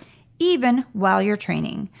therapy, even while you're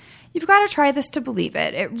training. You've got to try this to believe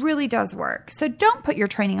it. It really does work. So don't put your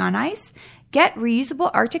training on ice. Get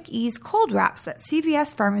reusable Arctic Ease cold wraps at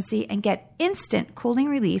CVS Pharmacy and get instant cooling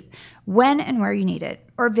relief when and where you need it.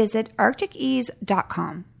 Or visit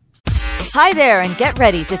arcticease.com. Hi there, and get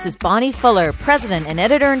ready. This is Bonnie Fuller, President and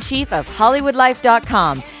Editor-in-Chief of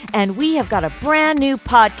HollywoodLife.com. and we have got a brand new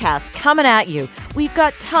podcast coming at you. We've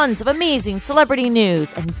got tons of amazing celebrity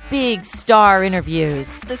news and big star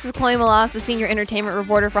interviews. This is Chloe Melas, the senior entertainment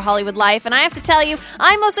reporter for Hollywood Life, and I have to tell you,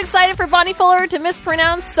 I'm most excited for Bonnie Fuller to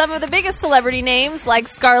mispronounce some of the biggest celebrity names like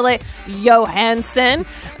Scarlett Johansson,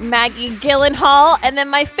 Maggie Gyllenhaal, and then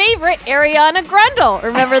my favorite, Ariana Grande.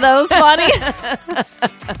 Remember those, Bonnie?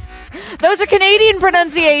 Those are Canadian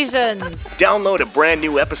pronunciations. Download a brand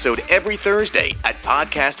new episode every Thursday at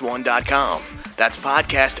podcastone.com. That's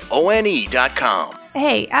podcastone.com.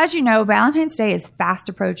 Hey, as you know, Valentine's Day is fast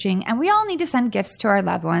approaching and we all need to send gifts to our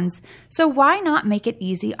loved ones. So why not make it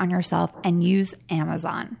easy on yourself and use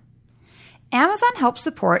Amazon? Amazon helps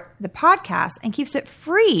support the podcast and keeps it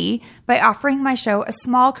free by offering my show a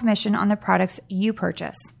small commission on the products you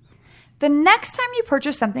purchase. The next time you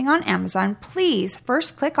purchase something on Amazon, please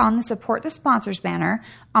first click on the Support the Sponsors banner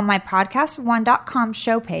on my podcastone.com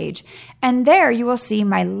show page, and there you will see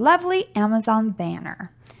my lovely Amazon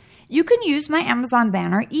banner. You can use my Amazon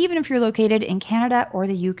banner even if you're located in Canada or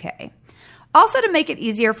the UK. Also, to make it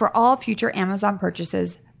easier for all future Amazon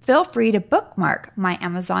purchases, feel free to bookmark my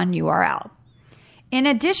Amazon URL. In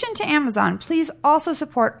addition to Amazon, please also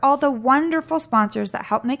support all the wonderful sponsors that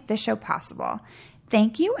help make this show possible.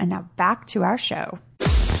 Thank you, and now back to our show.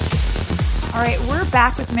 All right, we're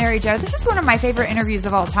back with Mary Jo. This is one of my favorite interviews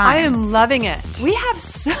of all time. I am loving it. We have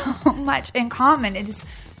so much in common. It is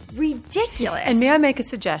ridiculous. And may I make a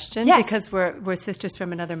suggestion? Yes. Because we're sisters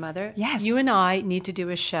from another mother. Yes. You and I need to do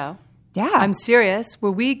a show. Yeah. I'm serious,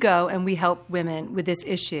 where we go and we help women with this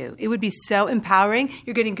issue. It would be so empowering.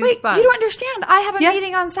 You're getting goosebumps. Wait, you don't understand. I have a Yes.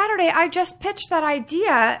 meeting on Saturday. I just pitched that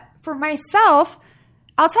idea for myself.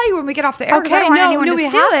 I'll tell you when we get off the air because I Okay, don't want no, anyone no, to we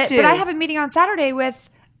steal have it. to. But I have a meeting on Saturday with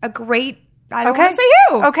a great, I don't Okay. want to say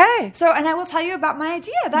who. Okay. So, and I will tell you about my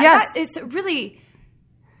idea. Yes. That it's really,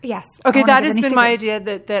 yes. Okay, I that won't has give been any my secrets.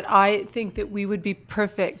 idea that I think that we would be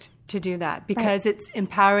perfect to do that because it's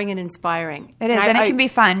empowering and inspiring. It is, and it can be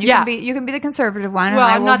fun. You can be the conservative one. Well,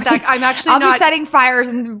 and I I'm will not be, that. I'm actually I'll not. be setting fires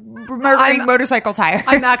and murdering motorcycle tires.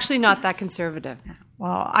 I'm actually not that conservative.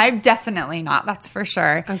 Well, I'm definitely not. That's for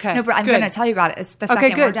sure. Okay, No, but I'm good. going to tell you about it. It's the Okay,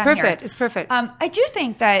 second we're good. done Perfect. here. It's perfect. I do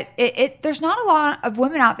think that there's not a lot of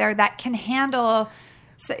women out there that can handle.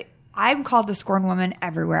 Say, I'm called the scorned woman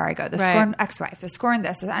everywhere I go. The Right. scorned ex-wife, the scorned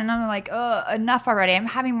this, and I'm like, enough already. I'm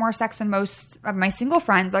having more sex than most of my single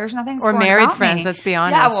friends. There's nothing Or scorned married about friends, me. let's be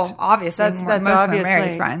honest. Yeah, well, obviously, That's most of my obviously.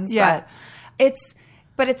 married friends. Yeah.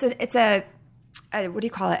 But it's a what do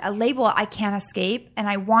you call it? A label I can't escape, and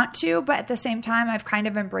I want to, but at the same time, I've kind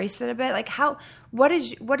of embraced it a bit. Like, what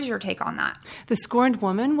is your take on that? The scorned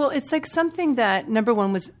woman? Well, it's like something that, number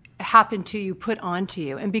one, was happened to you, put onto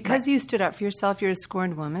you. And because you stood up for yourself, you're a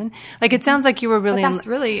scorned woman. Like, it sounds like you were really... But that's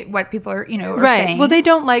really what people are, are right. saying. Well, they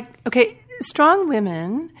don't like... Okay, strong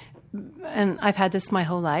women... And I've had this my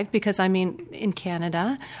whole life because, I mean, in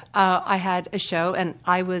Canada, I had a show and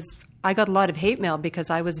I got a lot of hate mail because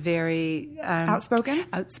I was very... outspoken?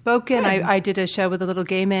 Outspoken. I did a show with a little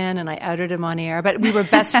gay man and I outed him on air. But we were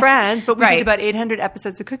best friends, but we Right. did about 800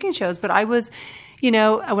 episodes of cooking shows. But I was... when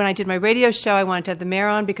I did my radio show, I wanted to have the mayor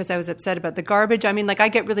on because I was upset about the garbage. I mean, like, I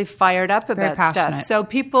get really fired up about stuff. passionate. So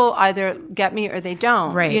people either get me or they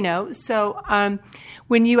don't, Right. So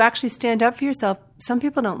when you actually stand up for yourself, some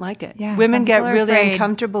people don't like it. Yeah, Women some get people are really afraid.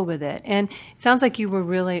 uncomfortable with it. And it sounds like you were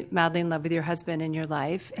really madly in love with your husband in your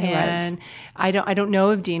life. And I don't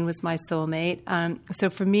know if Dean was my soulmate.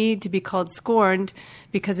 So for me to be called scorned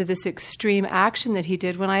because of this extreme action that he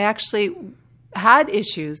did when I actually had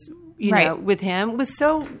issues with him was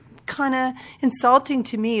so kind of insulting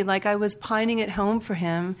to me. Like I was pining at home for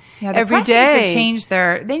him every day. Needs to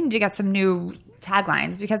change they need to get some new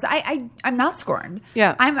taglines because I'm not scorned.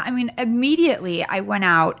 Yeah. Immediately I went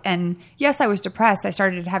out and yes, I was depressed. I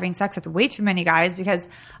started having sex with way too many guys because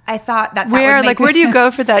I thought that where do you go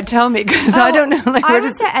for that? Tell me, because I don't know. I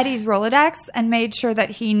went to Eddie's Rolodex and made sure that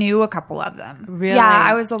he knew a couple of them. Really? Yeah,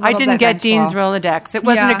 I was a little I didn't bit get vengeful. Dean's Rolodex. It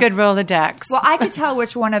wasn't a good Rolodex. Well, I could tell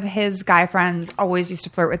which one of his guy friends always used to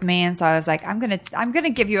flirt with me, and so I was like, I'm gonna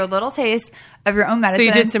give you a little taste of your own medicine. So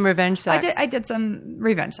you did some revenge sex. I did some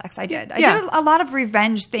revenge sex. I did. I Yeah. did a lot of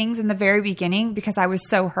revenge things in the very beginning because I was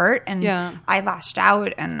so hurt and I lashed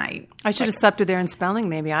out and I should have slept with Aaron Spelling,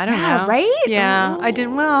 maybe. I don't Yeah, know. right? Yeah, Ooh. I did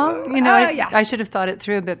well. Yes. I should have thought it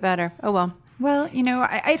through a bit better. Oh, well. Well,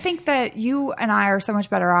 I think that you and I are so much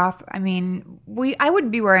better off. I mean, I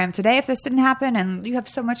wouldn't be where I am today if this didn't happen, and you have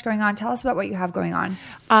so much going on. Tell us about what you have going on.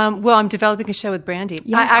 Well, I'm developing a show with Brandy.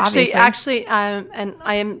 Yes, actually, and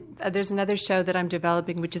I am. There's another show that I'm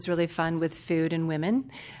developing, which is really fun with food and women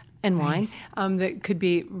and wine. That could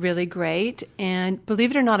be really great. And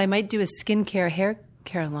believe it or not, I might do a skincare hair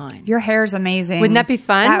Caroline. Your hair's amazing. Wouldn't that be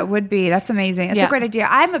fun? That would be. That's amazing. It's a great idea.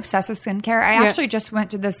 I'm obsessed with skincare. I actually just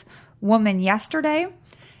went to this woman yesterday,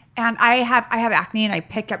 and I have acne, and I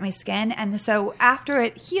pick up my skin, and so after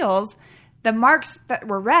it heals, the marks that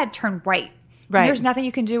were red turn white. Right. And there's nothing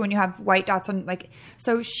you can do when you have white dots on, like,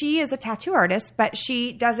 so she is a tattoo artist, but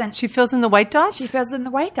she doesn't. She fills in the white dots? She fills in the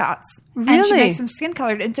white dots. Really? And she makes them skin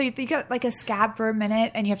colored. And so you get like a scab for a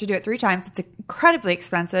minute, and you have to do it 3 times. It's incredibly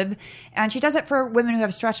expensive. And she does it for women who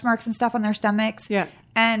have stretch marks and stuff on their stomachs. Yeah.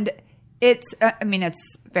 And it's,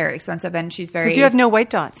 it's very expensive, and she's very. Because you have no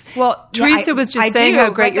white dots. Well, Teresa was just saying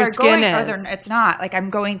how great your skin is. It's not. Like,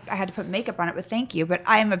 I had to put makeup on it with thank you, but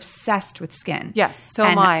I am obsessed with skin. Yes, so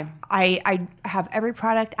am I. I have every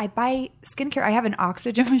product. I buy skincare. I have an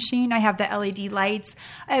oxygen machine. I have the LED lights.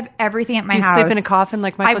 I have everything at my house. Do you sleep in a coffin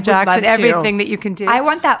like Michael Jackson? Everything that you can do. I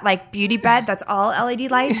want that like beauty bed that's all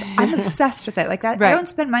LED lights. I'm obsessed with it. Like that. Right. I don't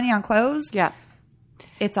spend money on clothes. Yeah.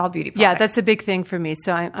 It's all beauty products. Yeah, that's a big thing for me.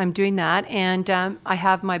 So I'm doing that. And I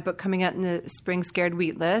have my book coming out in the spring, Scared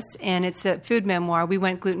Wheatless. And it's a food memoir. We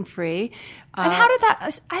went gluten-free. And how did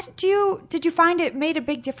that did you find it made a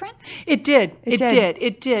big difference? It did.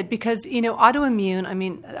 It did. Because,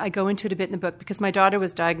 autoimmune, I go into it a bit in the book because my daughter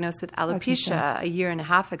was diagnosed with alopecia a year and a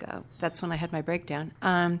half ago. That's when I had my breakdown.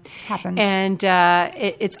 Happens. And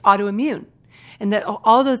it's autoimmune. And that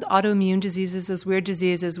all those autoimmune diseases, those weird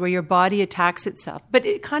diseases where your body attacks itself. But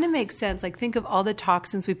it kind of makes sense. Like, think of all the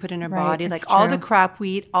toxins we put in our body, like all the crap we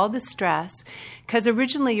eat, all the stress. Because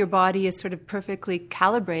originally your body is sort of perfectly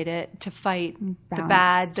calibrated to fight the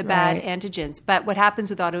bad antigens. But what happens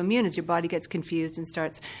with autoimmune is your body gets confused and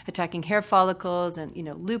starts attacking hair follicles and,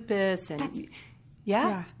 lupus and... And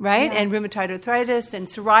rheumatoid arthritis and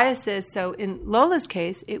psoriasis. So in Lola's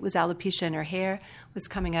case, it was alopecia, and her hair was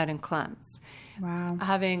coming out in clumps. Wow.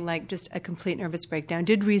 Having just a complete nervous breakdown.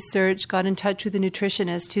 Did research, got in touch with a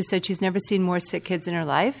nutritionist who said she's never seen more sick kids in her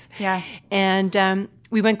life. Yeah. And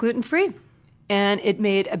we went gluten-free. And it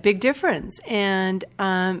made a big difference. And,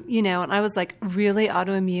 and I was like, really,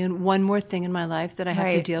 autoimmune? One more thing in my life that I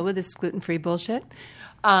have to deal with is gluten-free bullshit.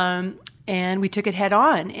 And we took it head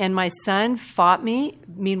on. And my son fought me.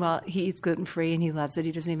 Meanwhile, he eats gluten-free and he loves it.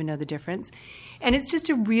 He doesn't even know the difference. And it's just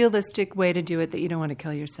a realistic way to do it that you don't want to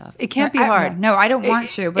kill yourself. It can't be hard. No, I don't want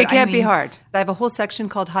to. But it can't be hard. I have a whole section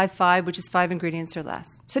called High Five, which is 5 ingredients or less.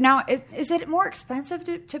 So now, is it more expensive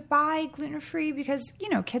to buy gluten-free? Because,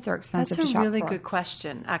 kids are expensive to shop for. That's a really good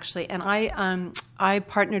question, actually. And I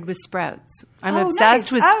partnered with Sprouts. I'm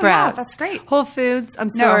obsessed with Sprouts. Yeah, that's great. Whole Foods, I'm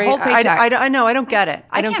sorry. Whole paycheck. I know, I don't get it.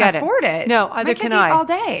 I don't can't get afford it. it. No, My either kids can eat I. all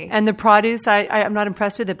day. And the produce, I'm not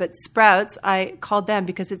impressed with it. But Sprouts, I called them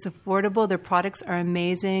because it's affordable. Their products are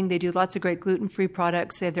amazing. They do lots of great gluten-free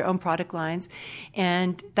products. They have their own product lines.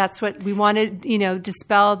 And that's what we wanted,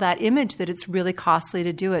 dispel that image that it's really costly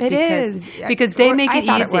to do it. Because they make it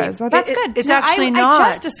easy. It was. Well, that's good. It's actually not. I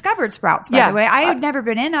just discovered Sprouts, by the way. I had never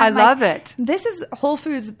been in. I love it. This is Whole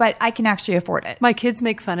Foods, but I can actually afford it. My kids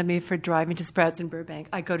make fun of me for driving to Sprouts in Burbank.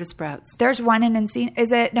 I go to Sprouts. There's one in Encino.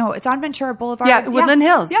 Is it? No, it's on Ventura Boulevard. Yeah, Woodland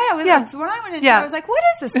Hills. Yeah, Woodland. So when I went in, I was like, what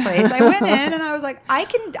is this place? I went in and I was like, I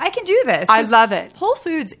can do this. I love it. Whole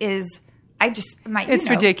Foods is... It's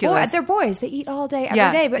ridiculous. They're boys. They eat all day,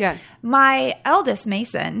 every day. But my eldest,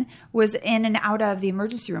 Mason, was in and out of the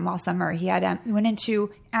emergency room all summer. He had went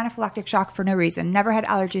into anaphylactic shock for no reason. Never had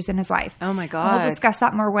allergies in his life. Oh, my God. And we'll discuss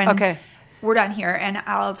that more when we're done here. And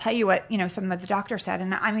I'll tell you what, some of the doctor said.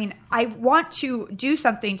 And I want to do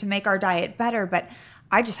something to make our diet better, but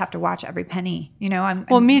I just have to watch every penny,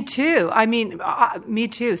 me too. Me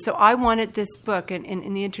too. So I wanted this book, and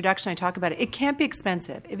in the introduction I talk about it. It can't be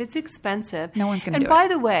expensive. If it's expensive, no one's going to do it. And by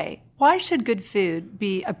the way, why should good food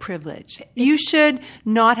be a privilege? You should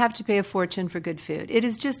not have to pay a fortune for good food.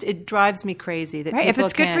 It drives me crazy that people if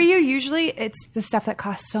it's good for you, usually it's the stuff that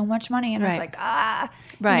costs so much money, and it's like,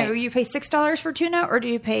 you pay $6 for tuna, or do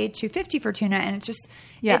you pay $2.50 for tuna? And it's just,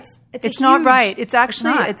 it's not right. It's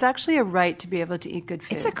actually a right to be able to eat good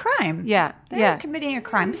food. It's a crime. Yeah. They're committing a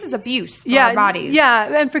crime. This is abuse for our bodies.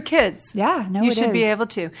 Yeah, and for kids. Yeah, you should be able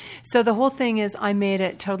to. So the whole thing is I made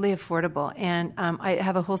it totally affordable. And I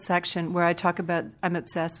have a whole section where I talk about I'm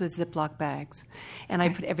obsessed with Ziploc bags. And I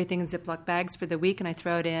put everything in Ziploc bags for the week, and I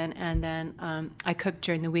throw it in, and then I cook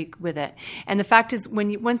during the week with it. And the fact is,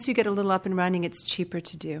 once you get a little up and running, it's cheaper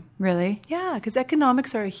to do. Really? Yeah, because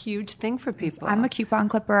economics are a huge thing for people. I'm a coupon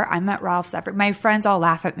clipper. I'm at Ralph's. My friends all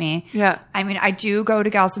laugh at me. Yeah. I do go to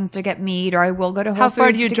Gelson's to get meat, or I will go to Whole Foods. How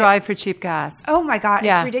far do you drive for cheap gas? Oh, my God.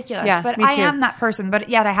 It's ridiculous. Yeah, but me too. I am that person. But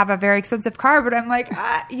yet I have a very expensive car. But I'm like,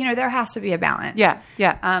 there has to be a balance. Yeah.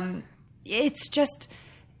 It's just,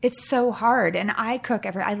 It's so hard. And I cook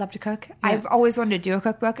I love to cook. Yeah. I've always wanted to do a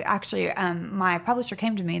cookbook. Actually, my publisher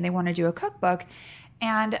came to me and they want to do a cookbook.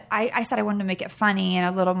 And I said I wanted to make it funny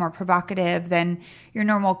and a little more provocative than your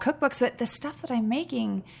normal cookbooks. But the stuff that I'm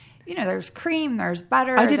making, there's cream, there's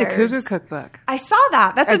butter. I did a cougar cookbook. I saw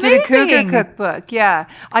that. That's amazing. I did a cougar cookbook. Yeah.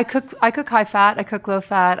 I cook high fat. I cook low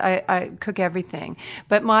fat. I cook everything.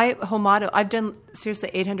 But my whole motto, I've done seriously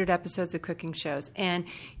 800 episodes of cooking shows. And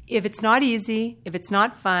if it's not easy, if it's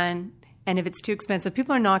not fun, and if it's too expensive,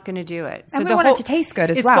 people are not going to do it. So and we want it to taste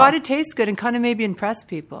good as well. It's got to taste good and kind of maybe impress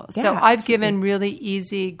people. Yeah, so I've given really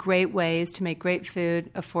easy, great ways to make great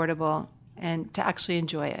food affordable and to actually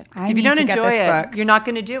enjoy it. So if you don't enjoy it, you're not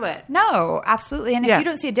going to do it. No, absolutely. And if you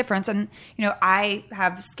don't see a difference, and I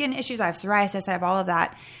have skin issues, I have psoriasis, I have all of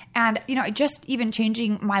that. And, just even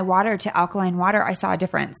changing my water to alkaline water, I saw a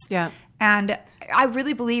difference. Yeah. And I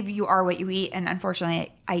really believe you are what you eat. And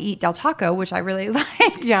unfortunately, I eat Del Taco, which I really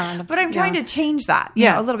like. Yeah. But I'm trying to change that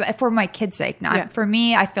a little bit for my kids' sake. Not for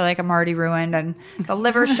me. I feel like I'm already ruined. And the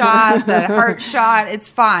liver shot, the heart shot, it's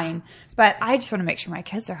fine. But I just want to make sure my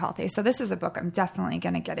kids are healthy. So this is a book I'm definitely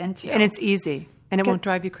going to get into. And it's easy. And it won't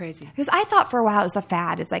drive you crazy. Because I thought for a while it was a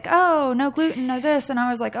fad. It's like, oh, no gluten, no this. And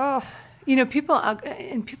I was like, oh. People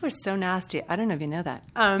are so nasty. I don't know if you know that.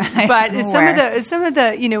 But some of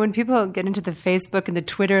the, when people get into the Facebook and the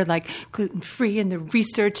Twitter, like gluten-free and the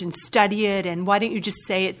research and study it, and why don't you just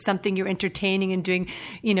say it's something you're entertaining and doing,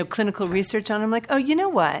 clinical research on? I'm like, oh, you know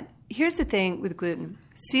what? Here's the thing with gluten.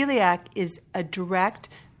 Celiac is a direct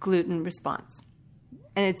gluten response.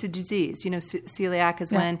 And it's a disease. Celiac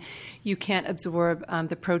is when you can't absorb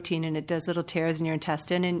the protein and it does little tears in your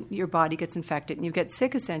intestine and your body gets infected and you get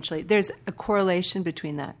sick, essentially. There's a correlation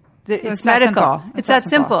between that. It's medical. It's that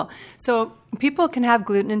simple. So people can have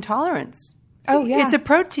gluten intolerance. Oh, yeah. It's a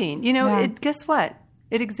protein. Guess what?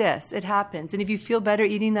 It exists. It happens. And if you feel better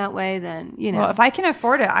eating that way, then, Well, if I can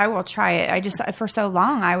afford it, I will try it. For so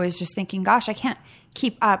long, I was just thinking, gosh, I can't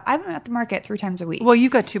keep up. I'm at the market 3 times a week. Well,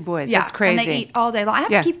 you've got 2 boys. Yeah, that's crazy. And they eat all day long. I have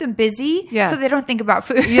to keep them busy so they don't think about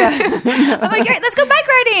food. Yeah. I'm like, all right, let's go bike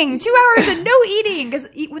riding. 2 hours and no eating. Because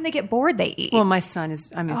when they get bored, they eat. Well, my son is,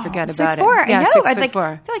 forget about 6'4". it. Yeah, I know. 6'4".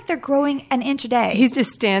 I feel like they're growing an inch a day. He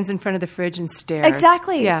just stands in front of the fridge and stares.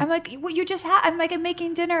 Exactly. Yeah. I'm like, well, you just have, I'm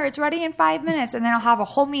making dinner. It's ready in 5 minutes. And then I'll have a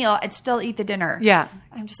whole meal and still eat the dinner. Yeah.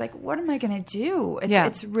 I'm just like, what am I going to do?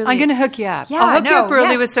 It's really. I'm going to hook you up. Yeah, I'll hook you up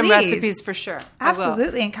early with some recipes for sure.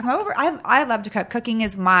 Absolutely. And come over. I love to cook. Cooking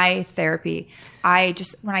is my therapy.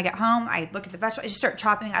 When I get home, I look at the vegetables. I just start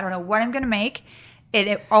chopping. I don't know what I'm going to make.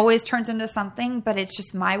 It always turns into something, but it's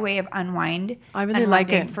just my way of unwinding like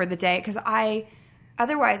it for the day. Because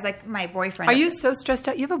otherwise, like my boyfriend. Are you so stressed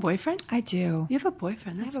out? You have a boyfriend? I do. You have a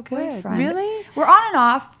boyfriend. That's I have a good. boyfriend. Really? We're on and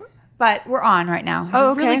off. But we're on right now. Oh,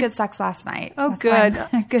 okay. Really good sex last night. Oh, good.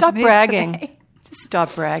 Stop bragging. Today. Just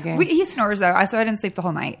stop bragging. He snores, though, so I didn't sleep the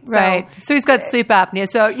whole night. Right. So he's got sleep apnea.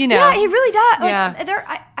 So, Yeah, he really does.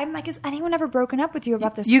 Yeah. I'm like, has anyone ever broken up with you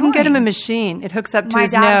about this? You can get him a machine. It hooks up to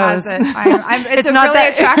his dad nose. Has it. It's a really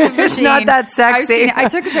attractive machine. It's not that sexy. I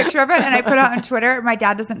took a picture of it and I put it out on Twitter. My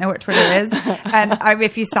dad doesn't know what Twitter is. And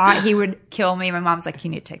if he saw it, he would kill me. My mom's like, you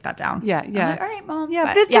need to take that down. Yeah. I'm like, all right, Mom. Yeah,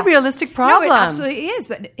 but it's a realistic problem. No, it absolutely is.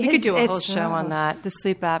 But we could do a whole show on that, the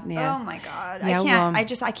sleep apnea. Oh, my God. Yeah,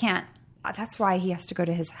 I can't. That's why he has to go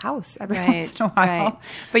to his house every once in a while. Right.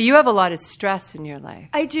 But you have a lot of stress in your life.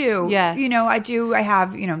 I do. Yes. I do. I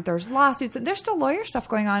have, there's lawsuits. There's still lawyer stuff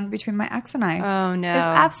going on between my ex and I. Oh, no. It's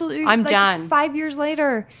absolutely. I'm done. 5 years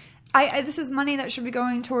later. This is money that should be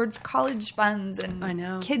going towards college funds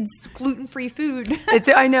and kids gluten-free food.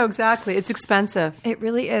 I know, exactly. It's expensive. It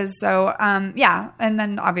really is. So, yeah. And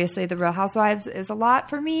then obviously the Real Housewives is a lot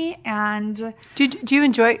for me. And do you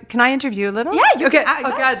enjoy, can I interview you a little? Yeah. Okay,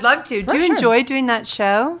 I'd love to. Do you enjoy doing that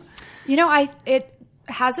show? It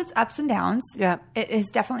has its ups and downs. Yeah. It has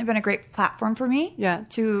definitely been a great platform for me. Yeah.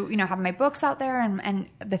 To, have my books out there and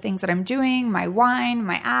the things that I'm doing, my wine,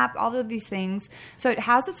 my app, all of these things. So it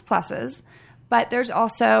has its pluses, but there's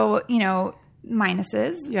also,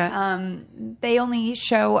 minuses. Yeah. They only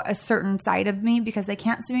show a certain side of me because they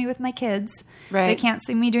can't see me with my kids. Right. They can't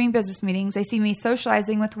see me doing business meetings. They see me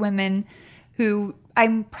socializing with women who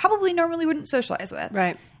I probably normally wouldn't socialize with.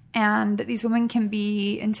 Right. And these women can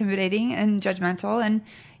be intimidating and judgmental and,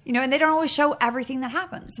 and they don't always show everything that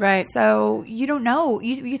happens. Right. So you don't know.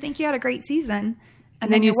 You think you had a great season.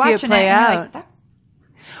 And then you you're see it watching play out. And you're like,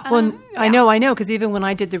 well, I know. Because even when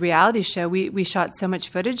I did the reality show, we shot so much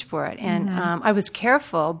footage for it. And I was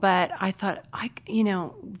careful, but I thought,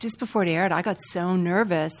 just before it aired, I got so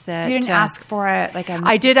nervous that... You didn't ask for it?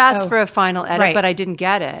 I did ask for a final edit, but I didn't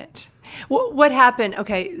get it. Well, what happened?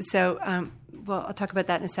 Okay, so... well, I'll talk about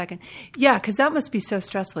that in a second. Yeah, because that must be so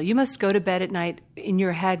stressful. You must go to bed at night in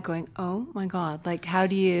your head going, oh my God, like how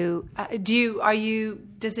do you,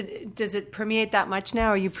 does it permeate that much now?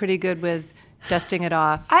 Or are you pretty good with dusting it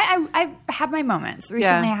off? I have my moments.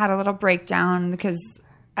 Recently I had a little breakdown because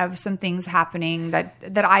of some things happening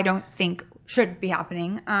that I don't think should be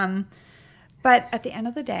happening. But at the end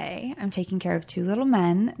of the day, I'm taking care of 2 little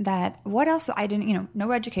men that what else? I didn't,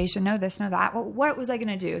 no education, no this, no that. Well, what was I going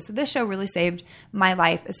to do? So this show really saved my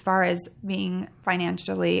life as far as being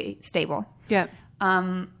financially stable. Yeah.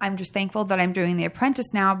 I'm just thankful that I'm doing The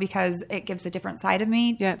Apprentice now because it gives a different side of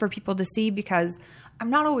me for people to see because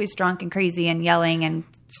I'm not always drunk and crazy and yelling and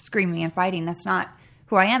screaming and fighting. That's not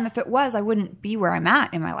who I am. If it was, I wouldn't be where I'm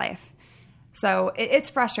at in my life. So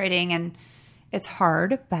it's frustrating and it's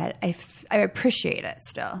hard, but I appreciate it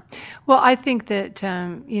still. Well, I think that,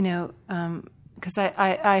 because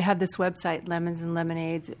I have this website, Lemons and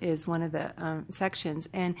Lemonades is one of the sections.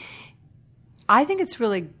 And I think it's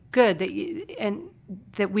really good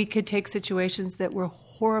that we could take situations that were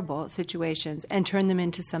horrible situations and turn them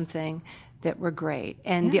into something that were great.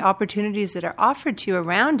 And the opportunities that are offered to you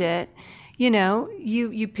around it,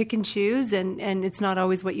 you pick and choose and it's not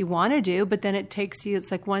always what you want to do, but then it takes you, it's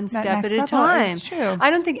like one step at a time. It's true. I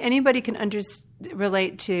don't think anybody can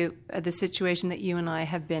relate to the situation that you and I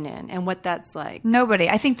have been in and what that's like. Nobody.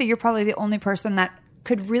 I think that you're probably the only person that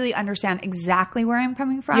could really understand exactly where I'm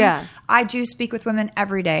coming from. Yeah. I do speak with women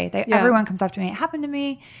every day. Everyone comes up to me. It happened to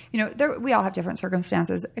me. We all have different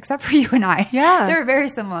circumstances, except for you and I. Yeah. They're very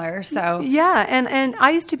similar. So yeah. And I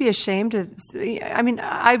used to be ashamed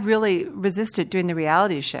I really resisted doing the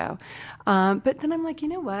reality show. But then I'm like, you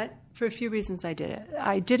know what? For a few reasons I did it.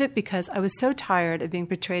 I did it because I was so tired of being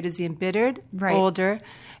portrayed as the embittered, older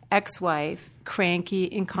ex-wife, cranky,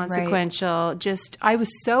 inconsequential. Just, I was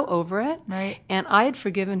so over it. Right. And I had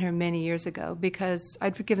forgiven her many years ago because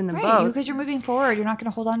I'd forgiven them right. both. Because you're moving forward. You're not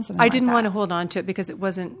going to hold on to something I didn't like want that. to hold on to it because it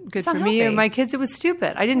wasn't good for not me or healthy. my kids. It was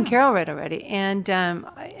stupid. I didn't care already. And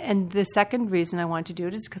the second reason I wanted to do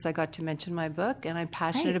it is because I got to mention my book and I'm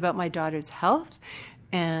passionate about my daughter's health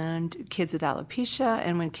and kids with alopecia.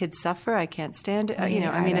 And when kids suffer, I can't stand it.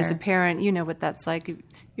 As a parent, you know what that's like.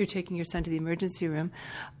 You're taking your son to the emergency room.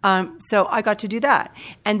 So I got to do that.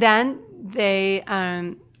 And then they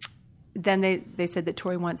said that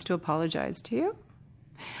Tori wants to apologize to you.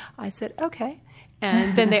 I said, okay.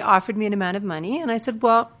 And then they offered me an amount of money. And I said,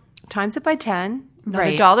 well, times it by 10, not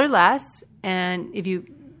 $1 less. And if you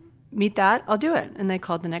meet that, I'll do it. And they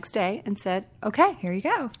called the next day and said, okay. Here you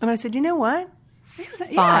go. And I said, you know what?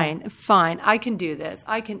 Fine. I can do this.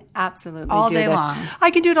 I can absolutely all do this. All day long.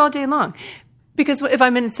 I can do it all day long. Because if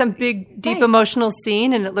I'm in some big, deep emotional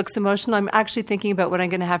scene and it looks emotional, I'm actually thinking about what I'm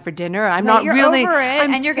going to have for dinner. I'm not you're really over it,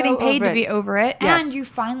 I'm and you're so getting paid over to be over it, Yes. and you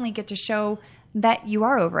finally get to show that you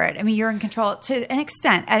are over it. I mean, you're in control to an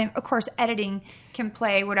extent, and of course, editing can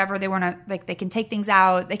play whatever they want to. Like, they can take things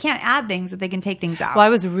out. They can't add things, but they can take things out. Well, I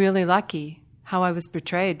was really lucky how I was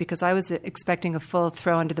portrayed because I was expecting a full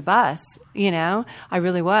throw under the bus. I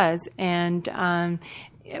really was, and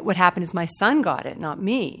what happened is my son got it, not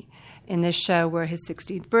me. In this show were his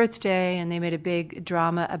 16th birthday, and they made a big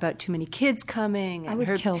drama about too many kids coming. And I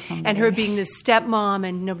would kill somebody. And her being this stepmom,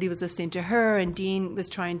 and nobody was listening to her, and Dean was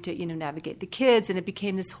trying to, navigate the kids, and it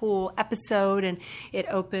became this whole episode, and it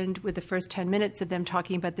opened with the first 10 minutes of them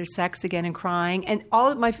talking about their sex again and crying, and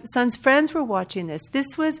all of my son's friends were watching this.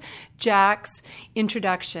 This was Jack's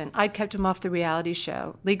introduction. I'd kept him off the reality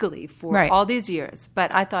show legally for all these years,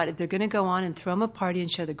 but I thought if they're going to go on and throw him a party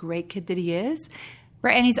and show the great kid that he is.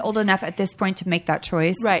 Right, and he's old enough at this point to make that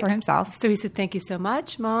choice for himself. So he said, thank you so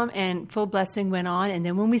much, Mom, and full blessing went on. And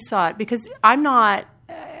then when we saw it, because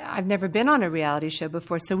I've never been on a reality show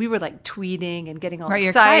before, so we were like tweeting and getting all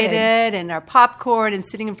excited and our popcorn and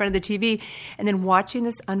sitting in front of the TV. And then watching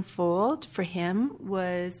this unfold for him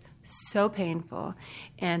was so painful.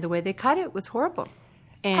 And the way they cut it was horrible.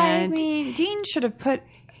 And Dean should have put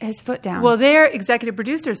his foot down. Well, they're executive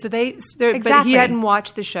producers, so but he hadn't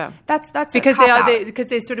watched the show. That's because a cop-out. because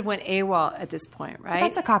they sort of went AWOL at this point, right? But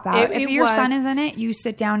that's a cop out. If your son is in it, you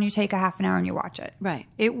sit down, you take a half an hour, and you watch it. Right.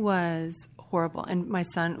 It was horrible, and my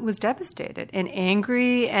son was devastated and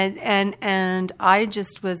angry, and I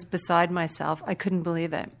just was beside myself. I couldn't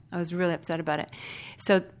believe it. I was really upset about it.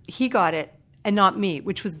 So he got it, and not me,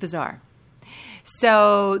 which was bizarre.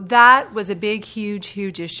 So that was a big, huge,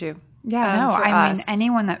 huge issue. Yeah, I mean,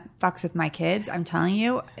 anyone that fucks with my kids, I'm telling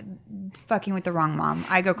you, fucking with the wrong mom.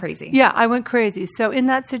 I go crazy. Yeah, I went crazy. So in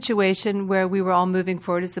that situation where we were all moving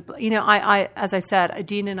forward, as I said,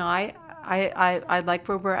 Dean and I I like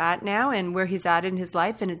where we're at now and where he's at in his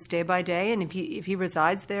life, and it's day by day. And if he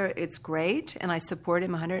resides there, it's great, and I support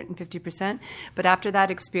him 150%. But after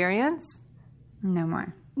that experience, no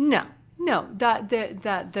more. No.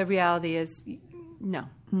 The reality is no.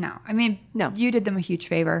 No. I mean, no. You did them a huge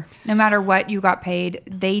favor. No matter what you got paid,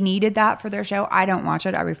 they needed that for their show. I don't watch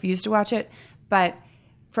it. I refuse to watch it. But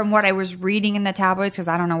from what I was reading in the tabloids, because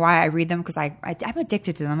I don't know why I read them, because I'm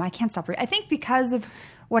addicted to them. I can't stop reading. I think because of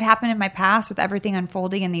what happened in my past with everything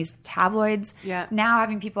unfolding in these tabloids, now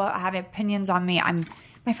having people have opinions on me,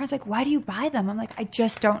 my friend's like, why do you buy them? I'm like, I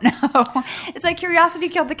just don't know. It's like curiosity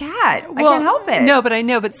killed the cat. I can't help it. No, but I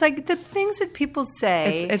know. But it's like the things that people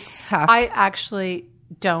say. It's tough. I actually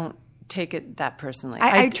don't take it that personally.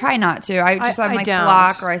 I try not to. I'm like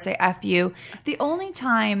block, or I say F you. The only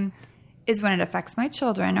time is when it affects my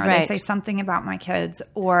children, or they say something about my kids,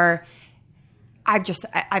 or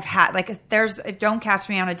I've had, like, don't catch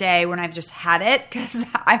me on a day when I've just had it, because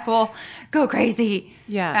I will go crazy.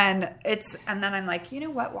 Yeah. And then I'm like, you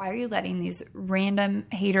know what? Why are you letting these random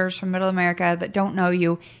haters from middle America that don't know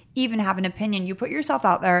you even have an opinion? You put yourself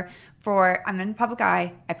out there I'm in the public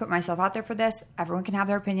eye. I put myself out there for this. Everyone can have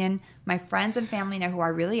their opinion. My friends and family know who I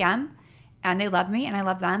really am, and they love me and I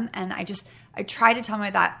love them. And I try to tell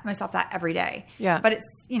myself that every day. Yeah. But it's,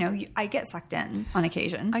 I get sucked in on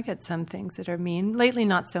occasion. I get some things that are mean. Lately,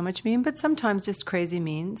 not so much mean, but sometimes just crazy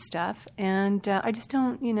mean stuff. And I just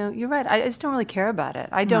don't, you're right. I just don't really care about it.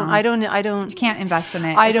 I don't. You can't invest in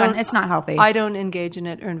it. It's not healthy. I don't engage in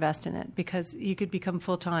it or invest in it, because you could become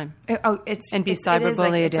full time. And be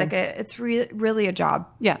cyberbullied. It's really a job.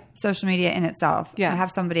 Yeah. Social media in itself. Yeah. I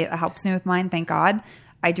have somebody that helps me with mine. Thank God.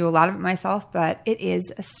 I do a lot of it myself, but it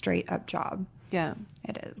is a straight up job. Yeah.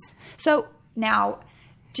 It is. So now,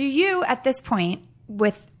 do you, at this point,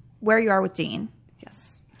 with where you are with Dean,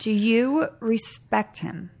 yes, do you respect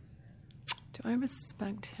him? Do I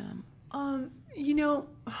respect him?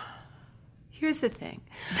 Here's the thing.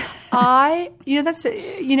 That's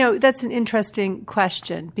an interesting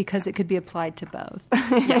question, because it could be applied to both.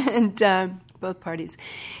 Yes. And both parties.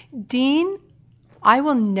 Dean, I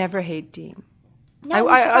will never hate Dean. No,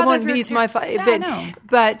 I won't. He's my father, no.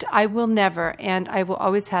 But I will never, and I will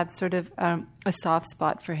always have sort of a soft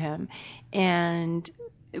spot for him. And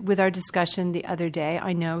with our discussion the other day,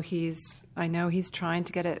 I know he's trying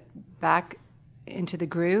to get it back into the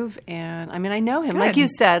groove. And I mean, I know him. Good. Like you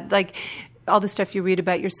said, like all the stuff you read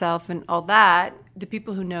about yourself and all that. The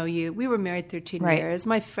people who know you, we were married 13 years.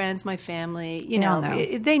 My friends, my family,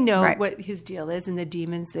 they know what his deal is and the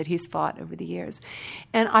demons that he's fought over the years.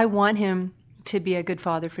 And I want him to be a good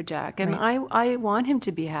father for Jack. And I want him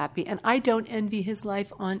to be happy. And I don't envy his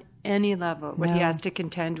life on any level, what he has to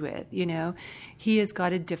contend with. He has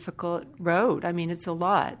got a difficult road. I mean, it's a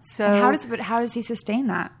lot. So and how does he sustain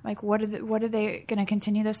that? Like, what are they going to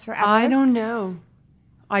continue this forever? I don't know.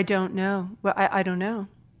 Well, I don't know.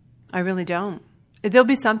 I really don't. There'll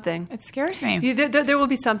be something. It scares me. There will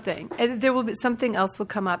be something. There will be something else will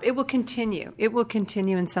come up. It will continue. It will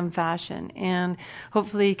continue in some fashion, and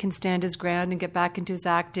hopefully he can stand his ground and get back into his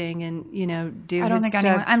acting and do. I don't his think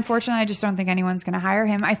stuff. Unfortunately, I just don't think anyone's going to hire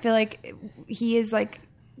him. I feel like he is like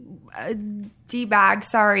a D-bag.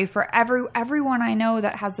 Sorry for everyone I know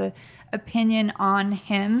that has a opinion on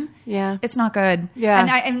him. Yeah, it's not good.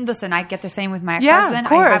 Yeah, and listen, I get the same with my ex-husband. Yeah,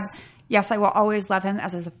 of course. Yes, I will always love him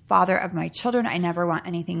as a father of my children. I never want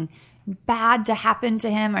anything bad to happen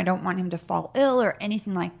to him. I don't want him to fall ill or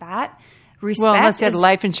anything like that. Respect unless he had a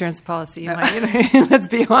life insurance policy. Let's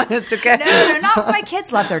be honest, okay? No, not my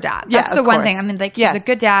kids love their dad. That's the one thing. I mean, he's a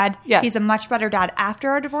good dad. Yes. He's a much better dad after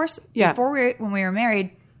our divorce. Yeah. When we were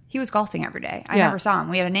married, he was golfing every day. I never saw him.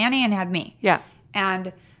 We had a nanny and had me. Yeah.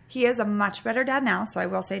 And he is a much better dad now. So I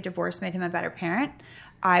will say divorce made him a better parent.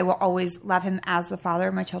 I will always love him as the father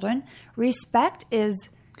of my children. Respect is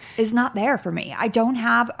not there for me. I don't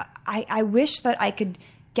have. I wish that I could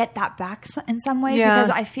get that back in some way,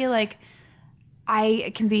 because I feel like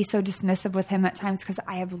I can be so dismissive with him at times because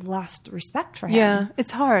I have lost respect for him. Yeah,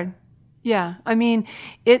 it's hard. Yeah, I mean,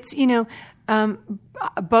 it's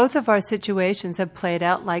both of our situations have played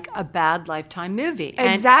out like a bad Lifetime movie.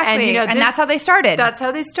 Exactly. And that's how they started. That's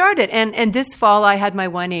how they started. And this fall I had my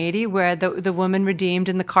 180 where the woman redeemed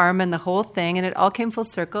and the karma and the whole thing, and it all came full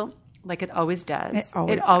circle like it always does. It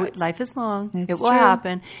always does. Life is long. It will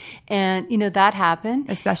happen. And, that happened.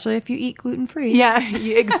 Especially if you eat gluten-free. Yeah,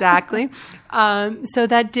 exactly. So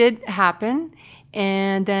that did happen.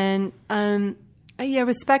 And then...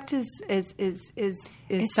 respect is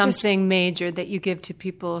something major that you give to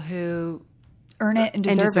people who earn it and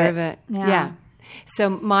deserve it. Yeah. So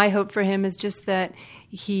my hope for him is just that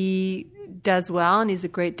he does well, and he's a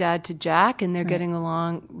great dad to Jack, and they're getting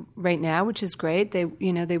along right now, which is great. They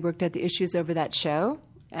worked out the issues over that show.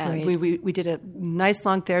 And we did a nice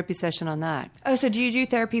long therapy session on that. Oh, so do you do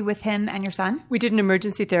therapy with him and your son? We did an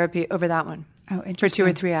emergency therapy over that one. Oh, for interesting. 2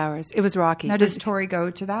 or 3 hours. It was rocky. Now, does Tori go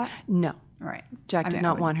to that? No. Right. Jack did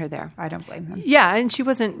not want her there. I don't blame him. Yeah, and she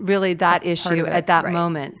wasn't really that issue at that right.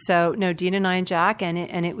 moment. So no, Dean and I and Jack, and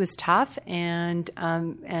it was tough and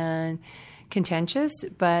contentious,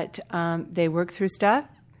 but they worked through stuff.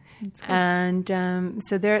 And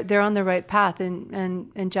so they're on the right path,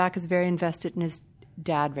 and Jack is very invested in his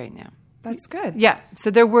dad right now. That's good. Yeah, so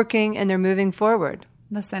they're working and they're moving forward.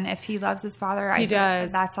 Listen, if he loves his father, he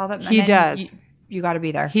does. That's all that he does. You got to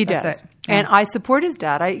be there. He That's does. it. Yeah. And I support his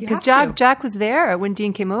dad. Because Jack was there when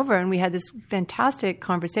Dean came over, and we had this fantastic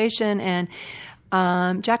conversation, and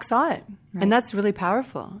Jack saw it. Right. And that's really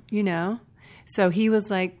powerful, So he was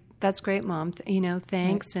like, that's great, Mom.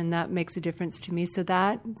 Thanks. Right. And that makes a difference to me. So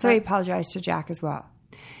he apologized to Jack as well.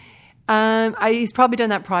 He's probably done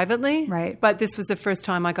that privately. Right. But this was the first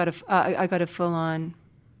time I got a full on.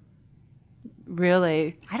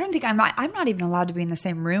 Really? I don't think I'm not even allowed to be in the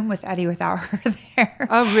same room with Eddie without her there.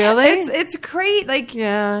 Oh, really? It's crazy.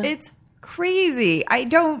 It's crazy. I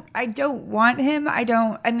don't want him.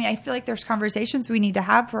 I feel like there's conversations we need to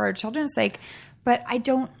have for our children's sake, but I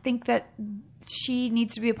don't think that she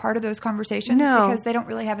needs to be a part of those conversations because they don't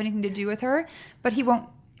really have anything to do with her, but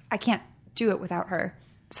I can't do it without her.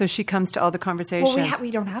 So she comes to all the conversations. Well,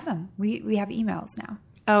 we don't have them. We have emails now.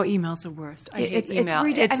 Oh, email's the worst. I hate email.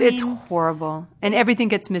 It's horrible. And everything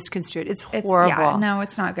gets misconstrued. It's horrible. Yeah, no,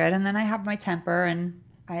 it's not good. And then I have my temper, and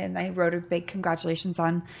I wrote a big congratulations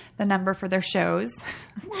on the number for their shows.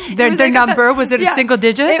 Their number? Was it a single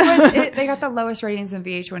digit? They got the lowest ratings in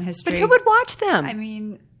VH1 history. But who would watch them?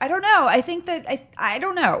 I don't know. I think that I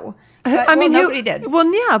don't know. But, nobody did. Well,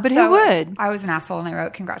 yeah, but who would? I was an asshole, and I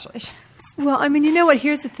wrote congratulations. Well, you know what?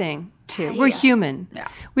 Here's the thing, too. We're human. Yeah.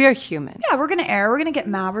 We are human. Yeah, we're going to err. We're going to get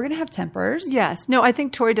mad. We're going to have tempers. Yes. No, I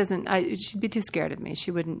think Tori doesn't. She'd be too scared of me. She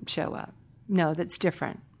wouldn't show up. No, that's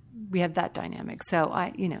different. We have that dynamic. So,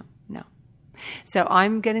 no. So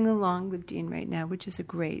I'm getting along with Dean right now, which is a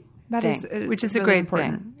great thing. Which is really a great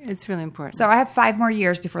thing. It's really important. So I have 5 more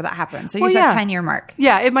years before that happens. So you said 10-year mark.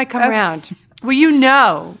 Yeah, it might come around. Well, you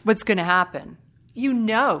know what's going to happen. You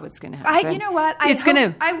know what's going to happen. You know what?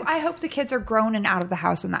 I hope the kids are grown and out of the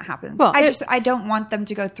house when that happens. Well, I don't want them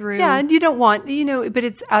to go through. Yeah, and you don't want, but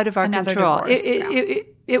it's out of our control. Divorce,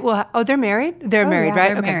 it will. Oh, they're married? They're married,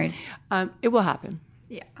 right? They're married. It will happen.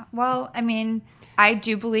 Yeah. Well, I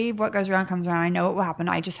do believe what goes around comes around. I know it will happen.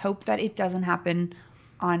 I just hope that it doesn't happen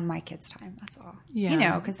on my kids' time. That's all.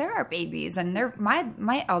 Yeah. Because there are babies, and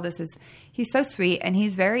my eldest he's so sweet, and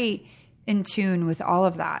he's very in tune with all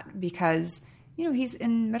of that because he's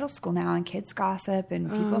in middle school now, and kids gossip, and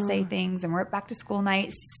people say things, and we're at back to school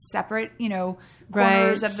night, separate,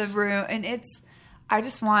 corners of the room, and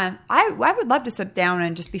I would love to sit down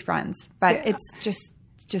and just be friends, but it's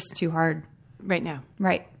just too hard right now.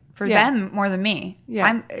 Right. For them more than me.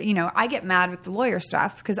 Yeah. I get mad with the lawyer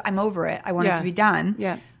stuff because I'm over it. I want it to be done.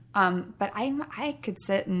 Yeah. But I could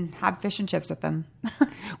sit and have fish and chips with them.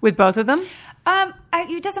 With both of them?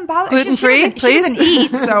 It doesn't bother. Gluten-free, please? She doesn't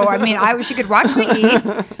eat, so I wish she could watch me eat.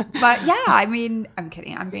 But yeah, I'm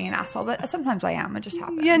kidding. I'm being an asshole, but sometimes I am. It just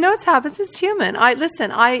happens. Yeah, no, it happens. It's human. I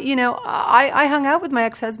hung out with my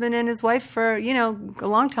ex-husband and his wife for a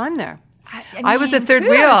long time there. I was a third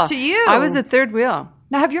wheel. To you. I was a third wheel.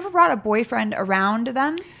 Now, have you ever brought a boyfriend around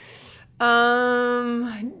them?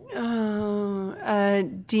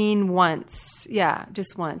 Dean once. Yeah,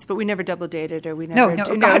 just once. But we never double dated or we never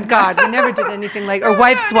God, we never did anything like or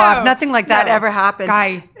wife swap. Nothing like that ever happened.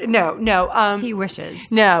 Guy. No. He wishes.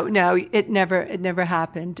 No, it never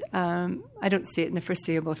happened. I don't see it in the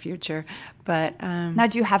foreseeable future. But now,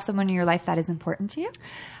 do you have someone in your life that is important to you?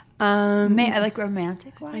 Like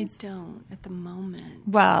romantic wise? I don't at the moment.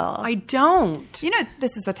 Well, I don't.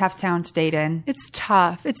 This is a tough town to date in. It's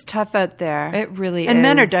tough. It's tough out there. It really is. And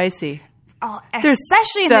men are dicey. Oh,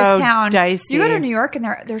 especially in this town. Dicey. You go to New York and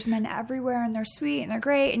there's men everywhere and they're sweet and they're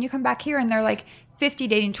great. And you come back here and they're like 50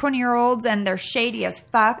 dating 20-year-olds and they're shady as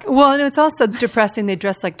fuck. Well, and it's also depressing. They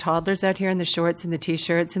dress like toddlers out here in the shorts and the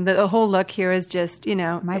T-shirts. And the whole look here is just,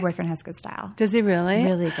 My boyfriend has good style. Does he really?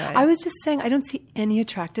 Really good. I was just saying, I don't see any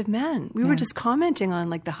attractive men. We were just commenting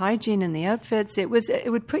on like the hygiene and the outfits. It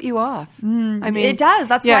would put you off. It does.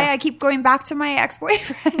 That's why I keep going back to my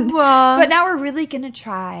ex-boyfriend. Well, but now we're really going to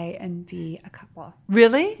try and be a couple.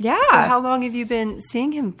 Really? Yeah. So how long have you been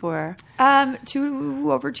seeing him for?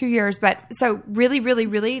 Over 2 years. But so really really, really,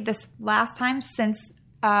 really this last time since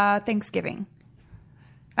Thanksgiving.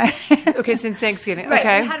 Okay, since Thanksgiving. Right,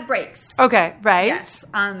 okay. we had breaks. Okay, right. Yes.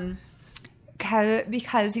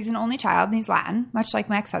 Because he's an only child and he's Latin, much like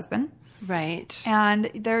my ex-husband. Right.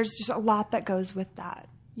 And there's just a lot that goes with that.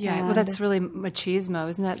 Yeah, And well, that's really machismo,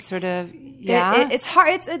 isn't that sort of, yeah? It's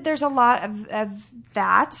hard. There's a lot of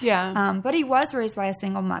that. Yeah. But he was raised by a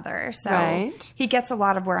single mother. So Right. he gets a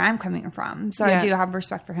lot of where I'm coming from. So Yeah. I do have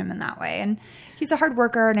respect for him in that way. And he's a hard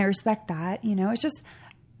worker and I respect that. You know, it's just,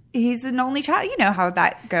 he's an only child. You know how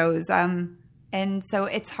that goes. And so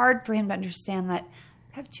it's hard for him to understand that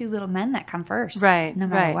I have two little men that come first. Right, No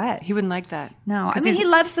matter right. what. He wouldn't like that. No, I 'Cause mean, he's- he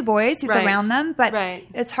loves the boys. He's Right. around them, but Right.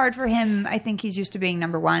 it's hard for him. I think he's used to being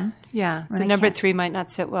number one. Yeah, so When I number can't- 3 might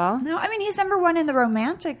not sit well. No, I mean, he's number one in the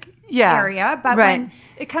romantic Yeah, area, but right. when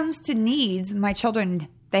it comes to needs, my children,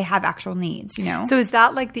 they have actual needs, you know? So is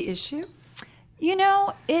that like the issue? You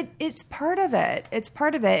know, it's part of it. It's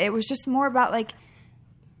part of it. It was just more about like,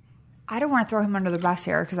 I don't want to throw him under the bus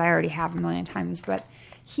here because I already have a million times, but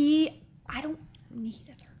I don't need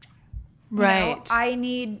a third child. You know, Right. I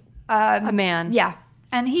need A man. Yeah.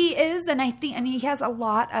 And he is, and he has a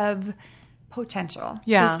lot of potential.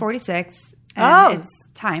 Yeah. He's 46, and Oh. it's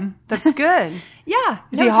time. That's good. Yeah.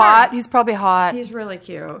 Is No, he it's hot? hard. He's probably hot. He's really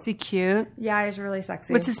cute. Is he cute? Yeah, he's really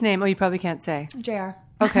sexy. What's his name? Oh, you probably can't say. JR.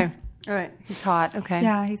 Okay. All right. He's hot. Okay.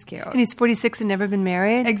 Yeah, he's cute. And he's 46 and never been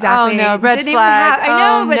married? Exactly. Oh, no. Red Didn't even flag. I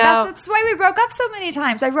know, Oh, but no. that's why we broke up so many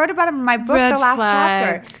times. I wrote about him in my book, Red The Last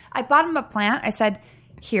flag. Chapter. I bought him a plant. I said,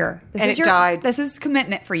 here. This And is it died. This is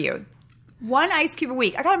commitment for you. 1 ice cube a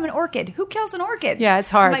week. I got him an orchid. Who kills an orchid? Yeah, it's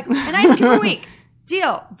hard. I'm like, an ice cube a week.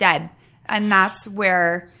 Deal. Dead. And that's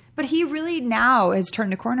where... But he really now has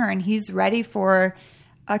turned a corner and he's ready for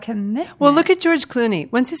a commitment. Well, look at George Clooney.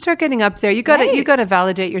 Once you start getting up there, you got Right. to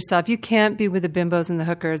validate yourself. You can't be with the bimbos and the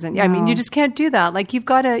hookers, and I mean, you just can't do that. Like you've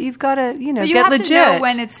got to, But you get have legit. to know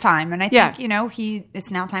when it's time. And I Yeah. think,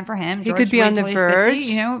 it's now time for him. He George could be wait on the till he's 50. verge.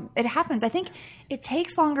 You know, it happens. I think it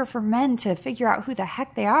takes longer for men to figure out who the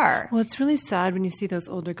heck they are. Well, it's really sad when you see those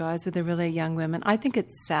older guys with the really young women. I think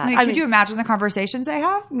it's sad. I mean, could you imagine the conversations they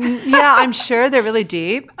have? Yeah, I'm sure they're really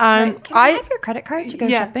deep. Can I have your credit card to go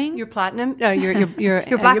yeah, shopping? your platinum, no, your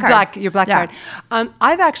black card. your black Yeah. card.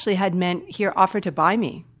 I've actually had men here offer to buy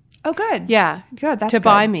me. Oh, good. Yeah, Good. That's to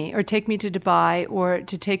buy good. me or take me to Dubai or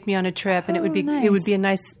to take me on a trip, and it would be a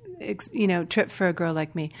nice trip for a girl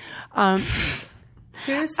like me.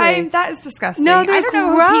 Seriously, That is disgusting. No, they're I don't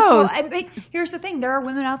know gross. who people. Here's the thing: there are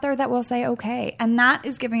women out there that will say "okay," and that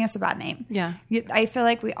is giving us a bad name. Yeah. I feel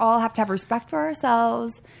like we all have to have respect for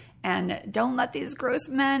ourselves and don't let these gross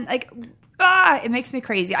men it makes me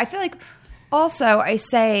crazy. I feel like also I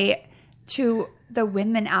say to the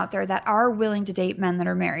women out there that are willing to date men that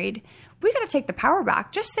are married, we got to take the power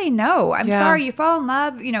back. Just say no. I'm Yeah. sorry. You fall in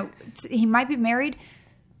love. You know, he might be married.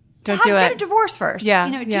 don't do Get it. a divorce first. Yeah,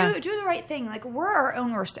 You know, yeah. do the right thing. Like, we're our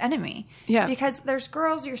own worst enemy. Yeah. Because there's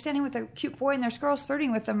girls, you're standing with a cute boy and there's girls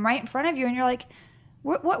flirting with them right in front of you and you're like,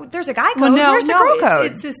 what? There's a guy code. Where's the girl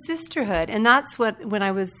code? It's a sisterhood, and that's what. When I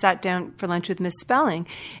was sat down for lunch with Miss Spelling,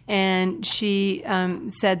 and she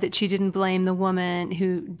said that she didn't blame the woman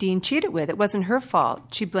who Dean cheated with. It wasn't her fault.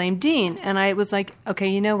 She blamed Dean, and I was like, okay,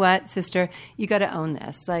 you know what, sister, you got to own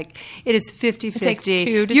this. Like, it is 50-50. It takes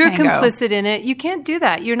two to You're tango. complicit in it. You can't do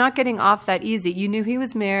that. You're not getting off that easy. You knew he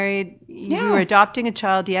was married. Yeah. You were adopting a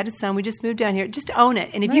child. He had a son. We just moved down here. Just own it.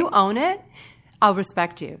 And if you own it, I'll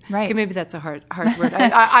respect you. Right. Okay, maybe that's a hard word.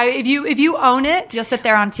 If you own it, You'll sit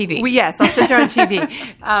there on TV. yes, I'll sit there on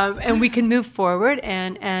TV, and we can move forward,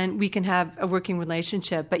 and we can have a working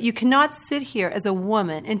relationship. But you cannot sit here as a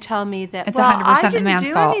woman and tell me that It's well, 100% I the didn't man's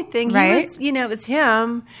do fault, anything. right? He was, it's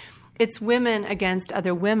him. It's women against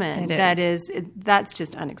other women. It That's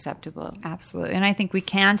just unacceptable. Absolutely. And I think we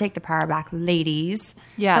can take the power back, ladies.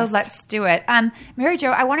 Yes. So let's do it. Mary Jo,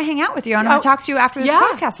 I want to hang out with you. I want to talk to you after this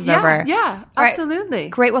podcast is over. Yeah, All right. absolutely.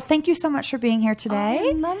 Great. Well, thank you so much for being here today.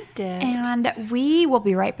 I loved it. And we will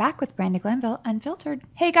be right back with Brandy Glanville Unfiltered.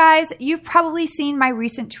 Hey guys, you've probably seen my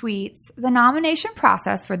recent tweets. The nomination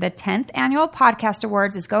process for the 10th Annual Podcast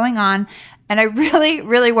Awards is going on, and I really,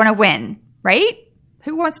 really want to win, right?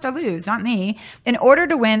 Who wants to lose? Not me. In order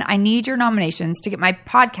to win, I need your nominations to get my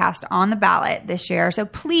podcast on the ballot this year. So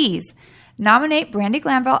please nominate Brandy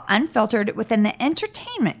Glanville Unfiltered within the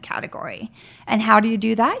entertainment category. And how do you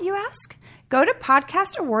do that, you ask? Go to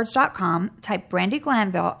podcastawards.com, type Brandy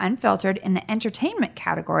Glanville Unfiltered in the entertainment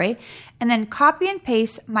category, and then copy and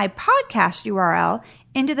paste my podcast URL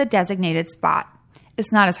into the designated spot.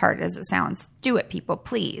 It's not as hard as it sounds. Do it, people,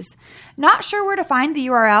 please. Not sure where to find the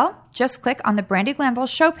URL? Just click on the Brandy Glanville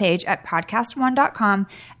show page at podcast1.com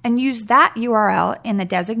and use that URL in the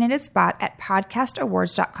designated spot at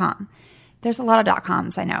podcastawards.com. There's a lot of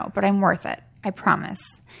 .coms, I know, but I'm worth it. I promise.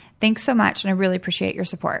 Thanks so much, and I really appreciate your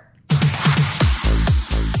support.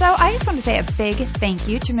 So I just want to say a big thank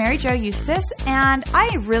you to Mary Jo Eustace, and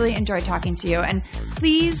I really enjoyed talking to you. And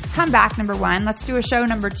please come back, number one. Let's do a show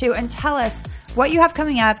number 2 and tell us what you have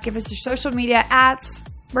coming up. Give us your social media ats.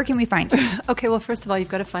 Where can we find you? Okay, well, first of all, you've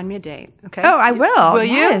got to find me a date. Okay. Oh, I will. Will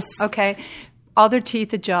yes. you? Okay. All their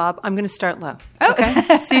teeth, a job. I'm going to start low. Oh. Okay.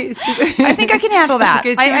 See. I think I can handle that.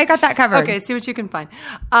 Okay, I got that covered. Okay, see what you can find.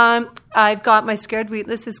 I've got my Scared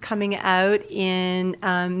Wheatless is coming out in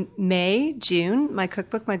May, June. My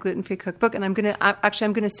cookbook, my gluten-free cookbook, and I'm going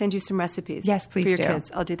to send you some recipes. Yes, please for your do.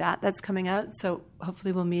 kids. I'll do that. That's coming out, so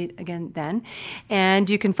hopefully we'll meet again then. And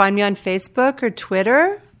you can find me on Facebook or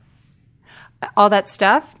Twitter, all that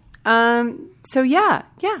stuff. So yeah.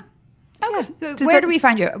 Okay. Yeah. Where do we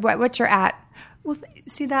find you? What's your at? Well,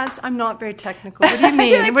 see, I'm not very technical. What do you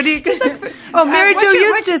mean? What do you? Mary Jo what's your-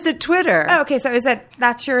 Eustace at Twitter. Oh, okay. So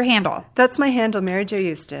that's your handle? That's my handle, Mary Jo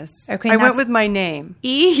Eustace. Okay, I went with my name.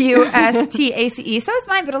 EUSTACE. So is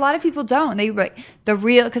mine, but a lot of people don't. They the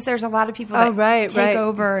real, because there's a lot of people that take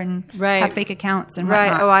over and have fake accounts and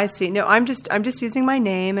whatnot. Right. Oh, I see. No, I'm just using my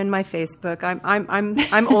name and my Facebook.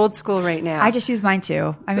 I'm old school right now. I just use mine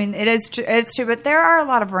too. I mean, it's true, but there are a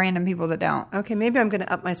lot of random people that don't. Okay, maybe I'm going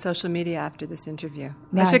to up my social media after this interview.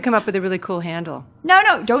 Yeah. I should come up with a really cool handle.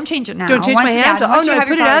 No, don't change it now. Don't change my handle. Once I you put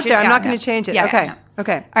have it your out followers, there. I'm not going to change it. Okay.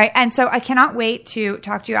 Okay. All right. And so I cannot wait to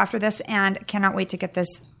talk to you after this, and cannot wait to get this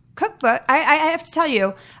cookbook. I have to tell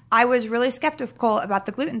you, I was really skeptical about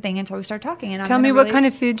the gluten thing until we started talking. And tell me what kind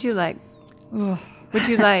of food do you like? What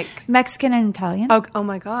do you like? Mexican and Italian. Oh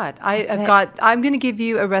my God! I'm going to give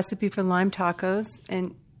you a recipe for lime tacos,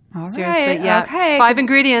 and all right, seriously, yeah, okay, 5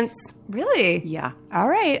 ingredients. Really? Yeah. All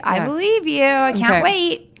right, I believe you. I can't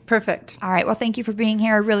wait. Perfect. All right. Well, thank you for being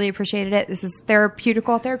here. I really appreciated it. This was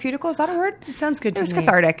therapeutical. Therapeutical, is that a word? It sounds good to me. It was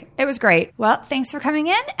cathartic. It was great. Well, thanks for coming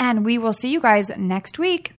in, and we will see you guys next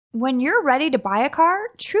week. When you're ready to buy a car,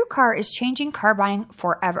 TrueCar is changing car buying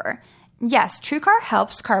forever. Yes, TrueCar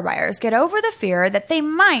helps car buyers get over the fear that they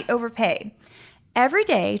might overpay. Every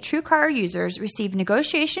day, TrueCar users receive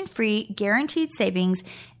negotiation-free guaranteed savings,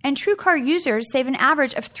 and TrueCar users save an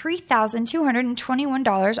average of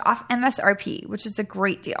 $3,221 off MSRP, which is a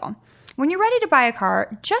great deal. When you're ready to buy a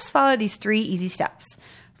car, just follow these 3 easy steps.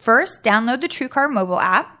 First, download the TrueCar mobile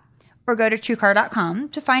app or go to TrueCar.com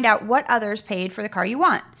to find out what others paid for the car you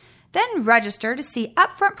want. Then register to see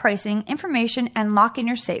upfront pricing, information, and lock in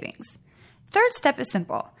your savings. Third step is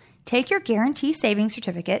simple. Take your guarantee savings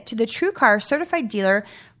certificate to the TrueCar certified dealer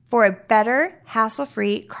for a better,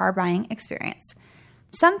 hassle-free car buying experience.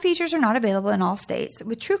 Some features are not available in all states.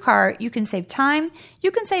 With TrueCar, you can save time,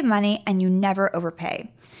 you can save money, and you never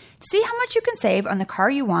overpay. To see how much you can save on the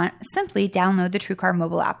car you want, simply download the TrueCar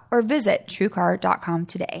mobile app or visit TrueCar.com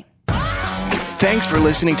today. Thanks for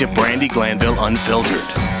listening to Brandy Glanville Unfiltered.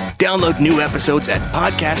 Download new episodes at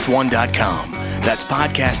podcastone.com. That's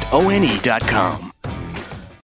podcastone.com.